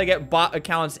get bot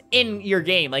accounts in your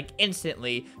game, like,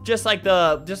 instantly. Just like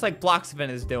Bloxiphant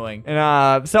is doing.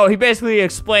 And, so he basically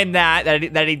explained that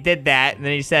he did that, and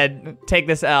then he said, take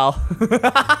this L.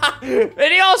 And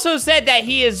he also said that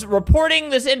he is reporting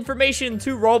this information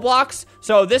to Roblox,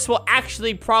 so this will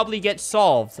actually probably get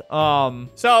solved. If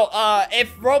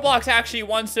Roblox actually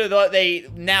wants to, they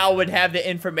now would have the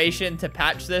information to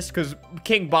patch this, because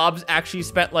King Bob's actually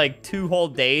spent like 2 whole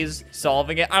days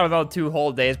solving it. I don't know 2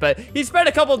 whole days, but he spent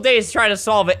a couple days trying to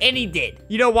solve it, and he did.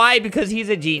 You know why? Because he's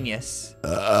a genius.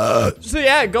 So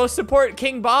yeah, go support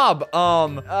King Bob.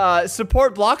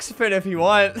 Support Bloxiphant if you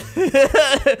want.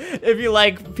 If you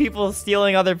like people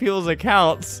stealing other people's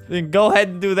accounts, then go ahead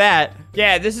and do that.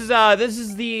 Yeah, this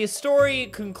is the story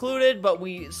concluded, but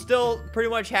we still pretty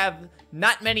much have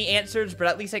not many answers, but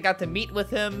at least I got to meet with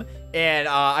him, and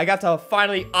I got to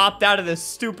finally opt out of this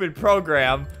stupid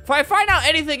program. If I find out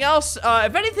anything else,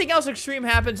 if anything else extreme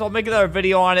happens, I'll make another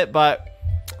video on it, but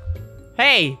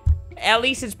hey, at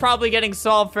least it's probably getting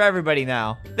solved for everybody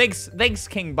now. Thanks,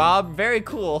 King Bob. Very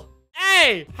cool.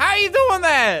 Hey, how are you doing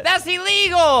that? That's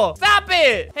illegal. Stop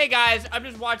it. Hey guys, I'm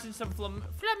just watching some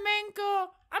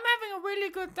Flamingo. I'm having a really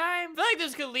good time. I feel like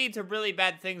this could lead to really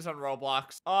bad things on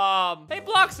Roblox. Hey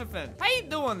Bloxiphant, how you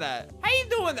doing that? How you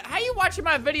doing that? How you watching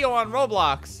my video on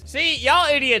Roblox? See, y'all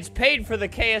idiots paid for the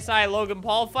KSI Logan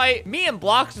Paul fight. Me and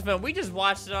Bloxiphant, we just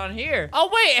watched it on here. Oh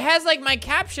wait, it has like my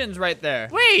captions right there.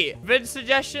 Wait, vid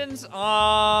suggestions.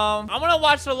 I'm gonna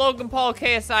watch the Logan Paul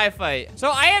KSI fight. So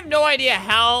I have no idea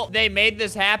how they made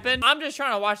this happen. I'm just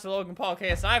trying to watch the Logan Paul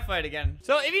KSI fight again.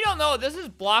 So if you don't know, this is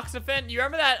Bloxiphant. You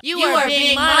remember that? You are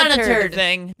being monitored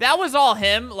thing. That was all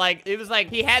him. Like, it was like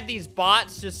he had these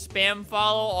bots just spam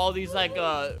follow all these like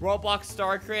Roblox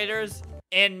star creators.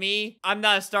 And me, I'm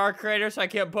not a star creator, so I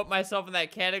can't put myself in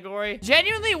that category.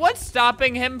 Genuinely, what's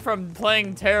stopping him from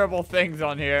playing terrible things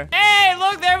on here? Hey,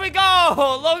 look, there we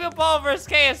go. Logan Paul versus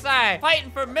KSI.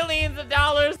 Fighting for millions of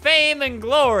dollars, fame, and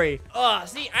glory.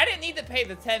 See, I didn't need to pay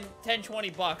the 20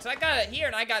 bucks. I got it here,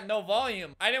 and I got no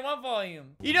volume. I didn't want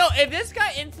volume. You know, if this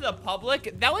got into the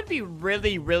public, that would be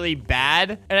really, really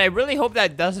bad. And I really hope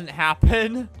that doesn't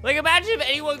happen. Like, imagine if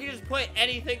anyone could just put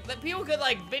anything, that people could,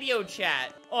 like, video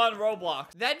chat on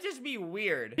Roblox. That'd just be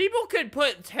weird. People could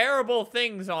put terrible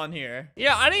things on here. You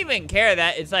know, I don't even care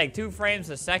that it's like 2 frames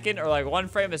a second or like 1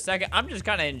 frame a second. I'm just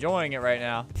kind of enjoying it right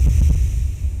now.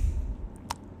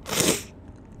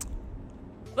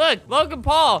 Look, Logan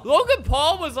Paul. Logan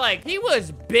Paul was like, he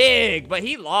was big, but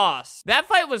he lost. That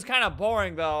fight was kind of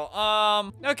boring,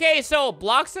 though. Okay, so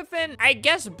Bloxiphant, I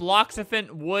guess Bloxiphant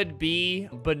would be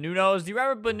𝗏𝗏𝗏𝗏. Do you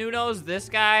remember 𝗏𝗏𝗏𝗏, this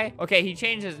guy? Okay, he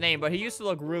changed his name, but he used to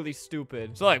look really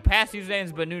stupid. So, like, past username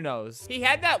is 𝗏𝗏𝗏𝗏𝗏. He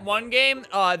had that one game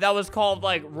that was called,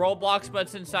 like, Roblox, but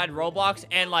it's inside Roblox,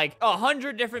 and, like,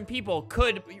 100 different people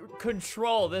could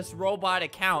control this robot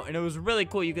account, and it was really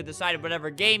cool. You could decide whatever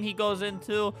game he goes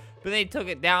into, but they took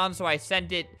it down, so I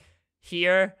sent it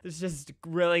here. This is just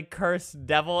really cursed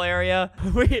devil area.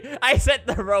 I sent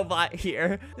the robot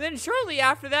here. And then shortly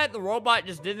after that, the robot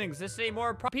just didn't exist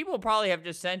anymore. People probably have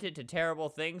just sent it to terrible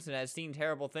things and has seen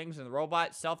terrible things, and the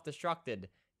robot self-destructed.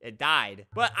 It died.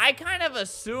 But I kind of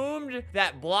assumed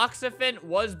that Bloxiphant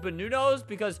was 𝗏𝗏𝗀𝗀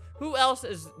because who else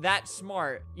is that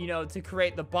smart, you know, to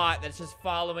create the bot that's just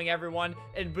following everyone?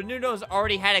 And 𝗏𝗏𝗀𝗀's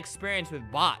already had experience with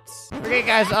bots. Okay,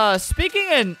 guys, speaking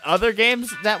in other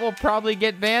games that will probably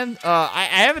get banned, I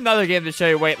have another game to show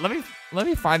you. Wait, let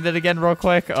me find it again real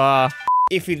quick.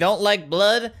 If you don't like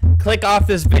blood, click off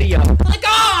this video. Click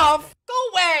off! Go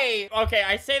away! Okay,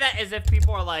 I say that as if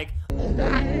people are like,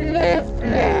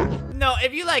 no,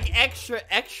 if you like extra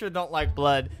don't like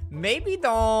blood, maybe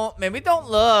don't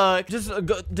look. Just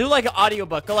go, do like an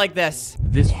audiobook. Go like this.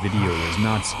 This video is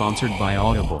not sponsored by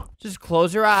Audible. Just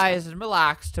close your eyes and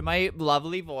relax to my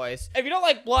lovely voice. If you don't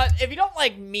like blood, if you don't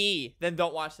like me, then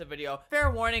don't watch the video.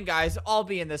 Fair warning, guys, I'll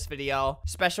be in this video.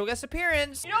 Special guest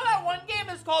appearance. You know that one game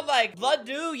is called like Blood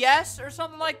Do Yes or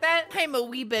something like that? I'm a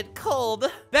wee bit cold.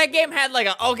 That game had like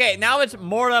a, okay, now it's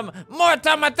Mortem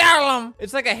Eternum.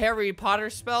 It's like a Harry Potter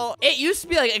spell. It used to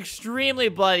be like extremely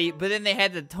bloody, but then they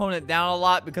had to tone it down a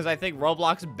lot because I think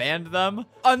Roblox banned them.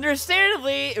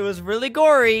 Understandably, it was really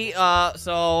gory.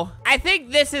 So I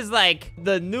think this is like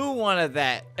the new one of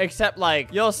that, except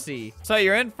like you'll see. So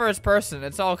you're in first person.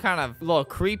 It's all kind of a little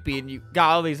creepy, and you got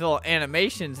all these little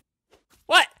animations.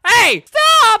 What? Hey,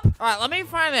 stop! All right, let me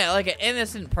find it like an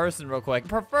innocent person real quick.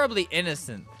 Preferably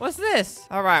innocent. What's this?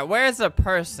 All right, where's the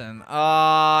person?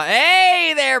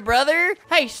 Hey there, brother.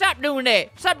 Hey, stop doing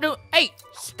that. Stop doing, hey,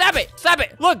 stop it. Stop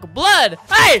it. Look, blood.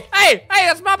 Hey,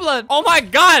 that's my blood. Oh my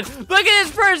God, look at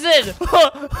this person.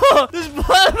 There's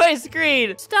blood on my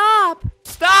screen. Stop.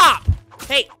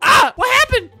 Hey, what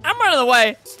happened? I'm running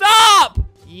away. Stop.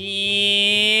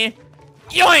 Yeah.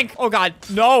 Yoink! Oh God,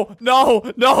 no,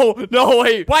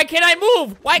 wait. Why can't I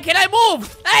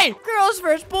move? Hey, girls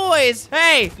versus boys.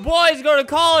 Hey, boys go to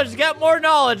college, get more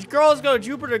knowledge. Girls go to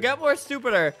Jupiter, get more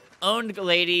stupider. Owned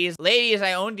ladies. Ladies,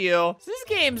 I owned you. So this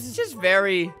game is just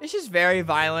very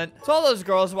violent. So all those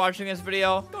girls watching this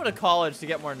video, go to college to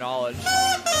get more knowledge.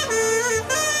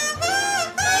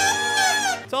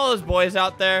 So all those boys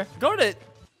out there, go to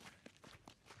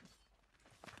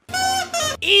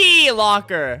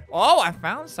locker. Oh, I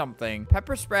found something.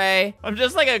 Pepper spray. I'm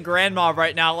just like a grandma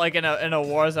right now, like in a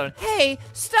war zone. Hey,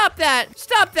 stop that.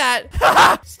 Stop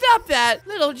that.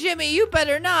 Little Jimmy, you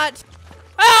better not.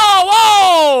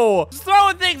 Oh, whoa! Just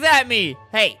throwing things at me.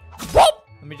 Hey, boop.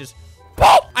 Let me just,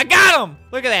 boop. I got him.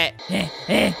 Look at that.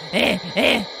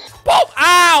 Boop.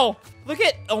 Ow. Look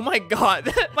at, oh my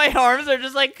God. My arms are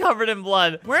just like covered in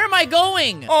blood. Where am I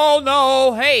going? Oh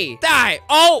no, hey, die.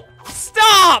 Oh,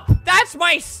 stop. That's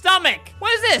my stomach.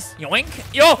 What is this?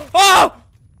 Yoink. Yo, oh.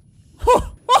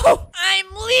 I'm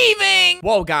leaving.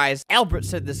 Whoa, guys. Albert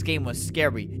said this game was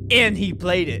scary, and he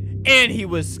played it, and he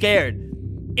was scared,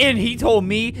 and he told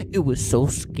me it was so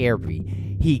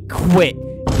scary, he quit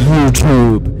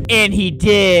YouTube, and he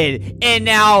did, and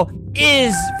now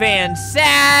is fan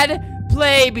sad?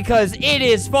 Play because it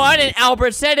is fun, and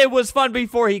Albert said it was fun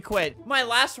before he quit. My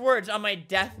last words on my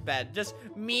deathbed, just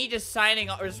me just signing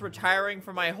or just retiring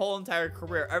from my whole entire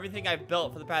career, everything I've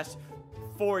built for the past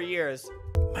 4 years.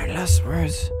 My last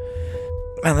words.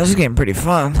 Man, this is getting pretty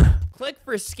fun. Click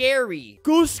for scary.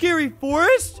 Ghost Scary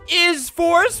Forest is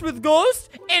forest with ghosts,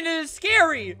 and it is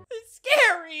scary. It's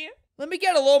scary. Let me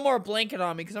get a little more blanket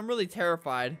on me because I'm really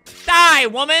terrified. Die,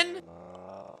 woman.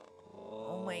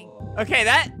 Oh my. Okay,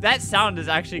 that sound is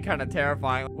actually kind of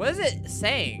terrifying. What is it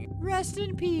saying? Rest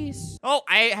in peace. Oh,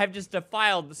 I have just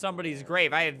defiled somebody's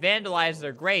grave. I have vandalized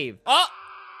their grave. Oh!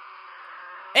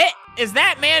 Is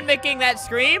that man making that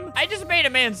scream? I just made a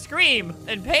man scream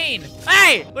in pain.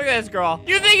 Hey, look at this girl.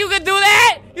 You think you could do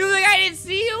that? You think I didn't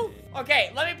see you?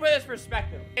 Okay, let me put this in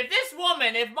perspective.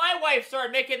 If my wife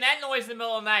started making that noise in the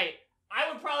middle of the night,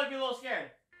 I would probably be a little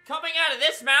scared. Coming out of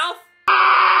this mouth.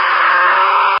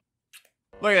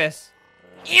 Look at this.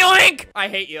 Yoink! I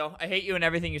hate you. I hate you and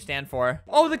everything you stand for.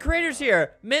 Oh, the creator's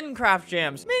here. Minecraft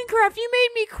Jams. Minecraft, you made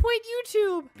me quit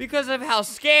YouTube because of how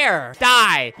scared.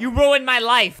 Die. You ruined my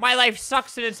life. My life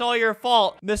sucks and it's all your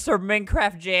fault, Mr.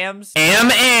 Minecraft Jams.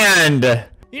 And.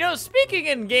 You know, speaking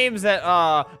in games that,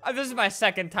 this is my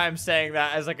second time saying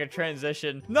that as like a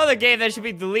transition. Another game that should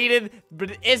be deleted,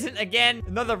 but it isn't again.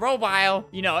 Another Robile.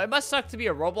 You know, it must suck to be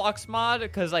a Roblox mod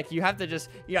because like you have to just,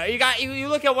 you know, you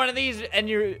look at one of these and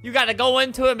you got to go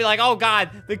into it and be like, oh God,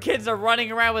 the kids are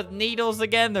running around with needles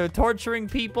again. They're torturing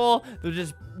people. They're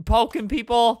just poking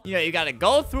people. You know, you gotta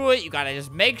go through it. You gotta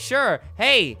just make sure,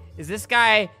 hey, is this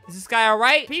guy all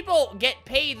right? People get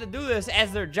paid to do this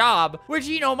as their job, which,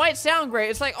 you know, might sound great.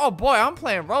 It's like, oh boy, I'm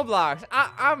playing Roblox.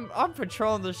 I'm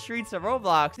patrolling the streets of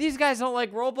Roblox. These guys don't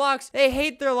like Roblox. They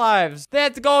hate their lives. They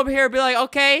have to go over here and be like,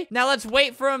 okay, now let's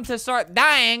wait for him to start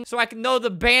dying so I can know to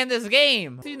ban this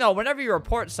game. So, you know, whenever you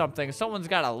report something, someone's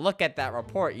gotta look at that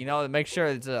report, you know, to make sure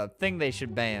it's a thing they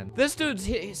should ban. This dude's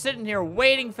sitting here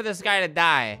waiting for this guy to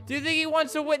die. Do you think he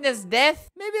wants to witness death?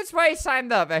 Maybe that's why he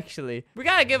signed up, actually. We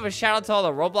gotta give a shout out to all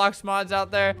the Roblox mods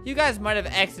out there. You guys might have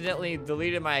accidentally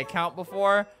deleted my account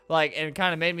before, like, and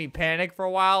kind of made me panic for a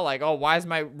while. Like, oh, why is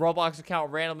my Roblox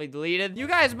account randomly deleted? You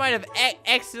guys might have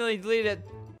accidentally deleted it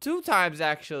 2 times,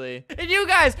 actually. And you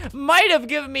guys might have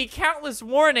given me countless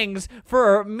warnings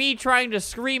for me trying to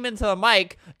scream into the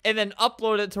mic and then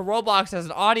upload it to Roblox as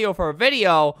an audio for a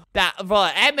video that, well,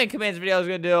 admin commands video is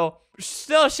gonna do.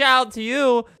 Still, shout out to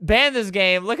you. Ban this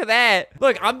game. Look at that.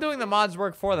 Look, I'm doing the mods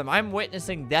work for them. I'm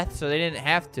witnessing death so they didn't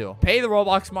have to. Pay the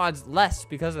Roblox mods less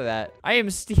because of that. I am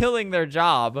stealing their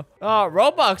job.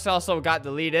 Robux also got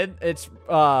deleted. It's,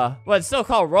 well, it's still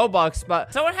called Robux,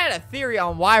 but someone had a theory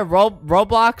on why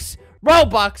Roblox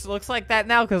looks like that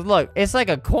now, because look, it's like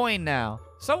a coin now.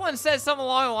 Someone said something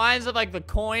along the lines of, like, the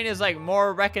coin is, like,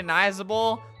 more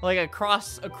recognizable, like,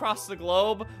 across the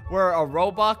globe, where a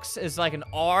Robux is, like, an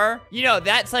R. You know,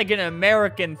 that's, like, an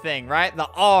American thing, right? The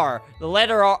R. The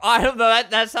letter R. I don't know,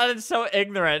 that sounded so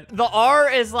ignorant. The R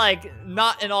is, like,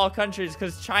 not in all countries,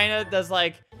 because China does,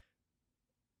 like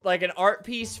an art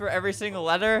piece for every single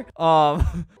letter.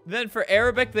 Then for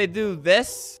Arabic, they do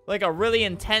this, like a really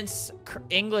intense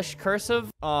English cursive.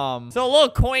 So a little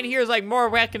coin here is like more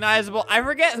recognizable. I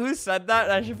forget who said that.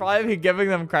 I should probably be giving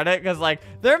them credit because like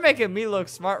they're making me look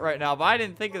smart right now, but I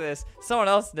didn't think of this. Someone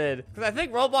else did. Because I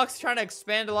think Roblox is trying to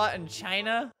expand a lot in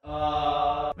China.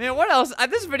 Man, what else?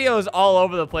 This video is all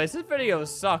over the place. This video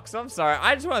sucks. I'm sorry.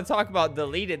 I just want to talk about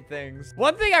deleted things.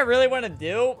 One thing I really want to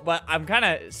do, but I'm kind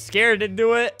of scared to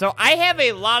do it. So I have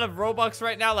a lot of Robux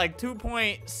right now, like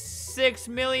 2.6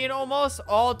 million almost,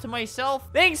 all to myself.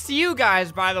 Thanks to you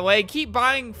guys, by the way. Keep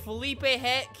buying 𝗬𝗶𝗶𝗹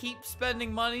hat. Keep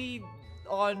spending money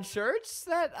on shirts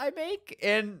that I make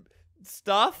and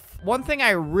stuff. One thing I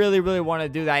really want to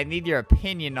do that I need your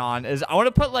opinion on is I want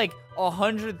to put like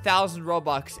 100,000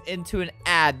 Robux into an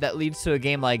ad that leads to a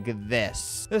game like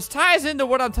this. This ties into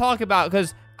what I'm talking about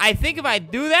because I think if I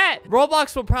do that,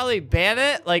 Roblox will probably ban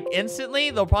it, like, instantly.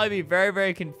 They'll probably be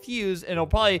very confused, and it'll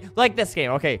probably, like this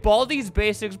game, okay, Baldi's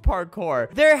Basics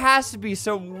Parkour. There has to be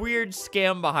some weird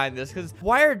scam behind this, because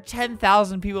why are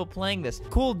 10,000 people playing this?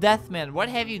 Cool Deathman, what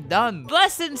have you done?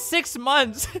 Less than 6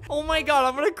 months. Oh my god,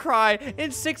 I'm gonna cry.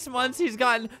 In 6 months, he's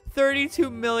gotten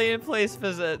 32 million place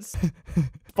visits.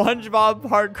 SpongeBob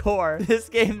Parkour. This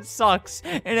game sucks,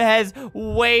 and it has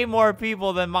way more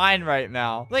people than mine right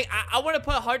now. Like, I want to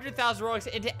put 100,000 Robux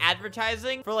into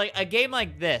advertising for, like, a game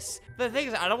like this. The thing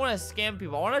is, I don't want to scam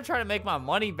people. I want to try to make my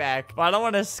money back, but I don't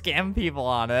want to scam people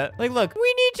on it. Like, look,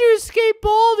 we need to escape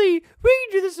Baldi. We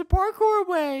can do this the parkour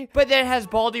way. But then it has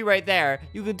Baldi right there.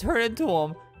 You can turn into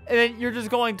him, and then you're just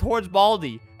going towards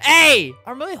Baldi. Hey!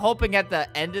 I'm really hoping at the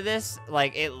end of this,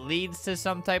 like, it leads to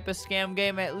some type of scam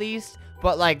game at least.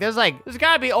 But, like, there's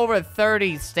gotta be over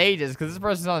 30 stages because this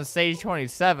person's on stage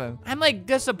 27. I'm, like,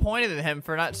 disappointed in him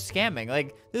for not scamming.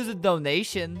 Like, there's a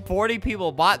donation. 40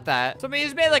 people bought that. So, I mean,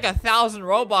 he's made, like, 1,000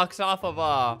 Robux off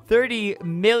of, 30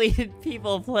 million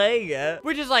people playing it.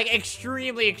 Which is, like,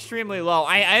 extremely low.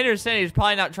 I understand he's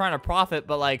probably not trying to profit,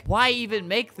 but, like, why even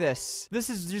make this?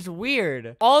 This is just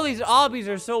weird. All these obbies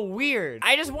are so weird.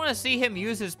 I just want to see him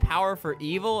use his power for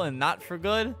evil and not for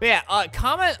good. But, yeah,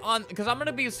 comment on, because I'm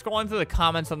gonna be scrolling through the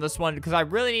comments on this one because I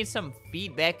really need some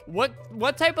feedback.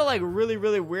 What type of like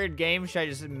really weird game should I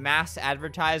just mass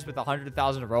advertise with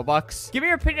 100,000 Robux? Give me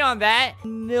your opinion on that.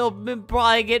 They'll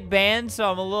probably get banned,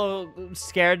 so I'm a little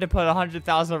scared to put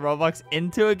 100,000 Robux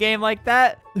into a game like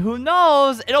that. Who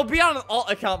knows? It'll be on an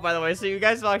alt account, by the way, so you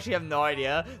guys will actually have no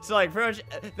idea. So like pretty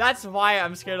much that's why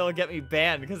I'm scared it'll get me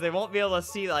banned, because they won't be able to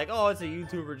see like, oh, it's a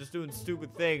YouTuber just doing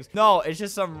stupid things. No, it's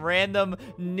just some random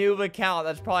noob account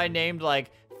that's probably named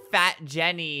like Fat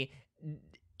Jenny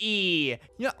E.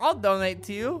 You know, I'll donate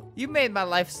to you. You made my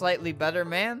life slightly better,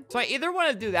 man. So I either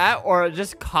want to do that or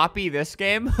just copy this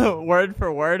game word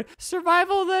for word.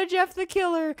 Survival the Jeff the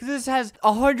Killer. Because this has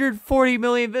 140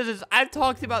 million visits. I've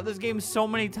talked about this game so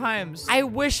many times. I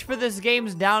wish for this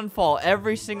game's downfall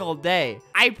every single day.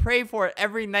 I pray for it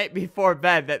every night before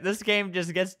bed that this game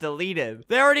just gets deleted.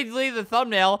 They already deleted the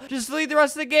thumbnail. Just delete the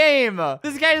rest of the game.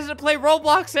 This guy doesn't play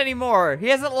Roblox anymore. He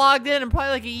hasn't logged in probably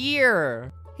like a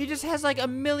year. He just has like a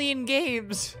million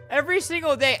games. Every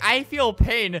single day, I feel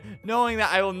pain knowing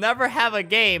that I will never have a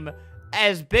game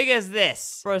as big as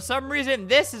this. For some reason,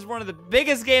 this is one of the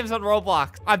biggest games on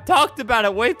Roblox. I've talked about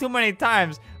it way too many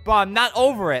times, but I'm not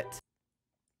over it.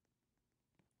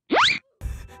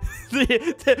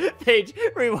 The page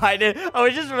rewinded. I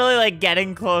was just really like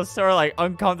getting close to her, like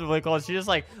uncomfortably close. She just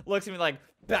like looks at me like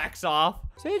backs off.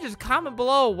 So yeah, just comment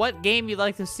below what game you'd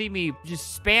like to see me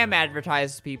just spam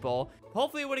advertise to people.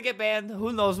 Hopefully it wouldn't get banned.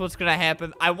 Who knows what's gonna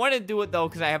happen. I want to do it though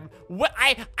because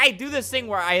I do this thing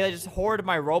where I just hoard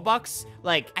my Robux.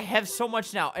 Like I have so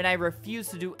much now and I refuse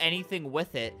to do anything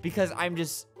with it because I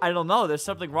don't know, there's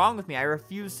something wrong with me. I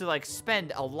refuse to like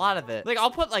spend a lot of it. Like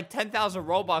I'll put like 10,000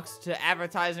 Robux to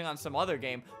advertising on some other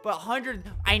game, but 100,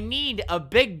 I need a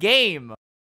big game.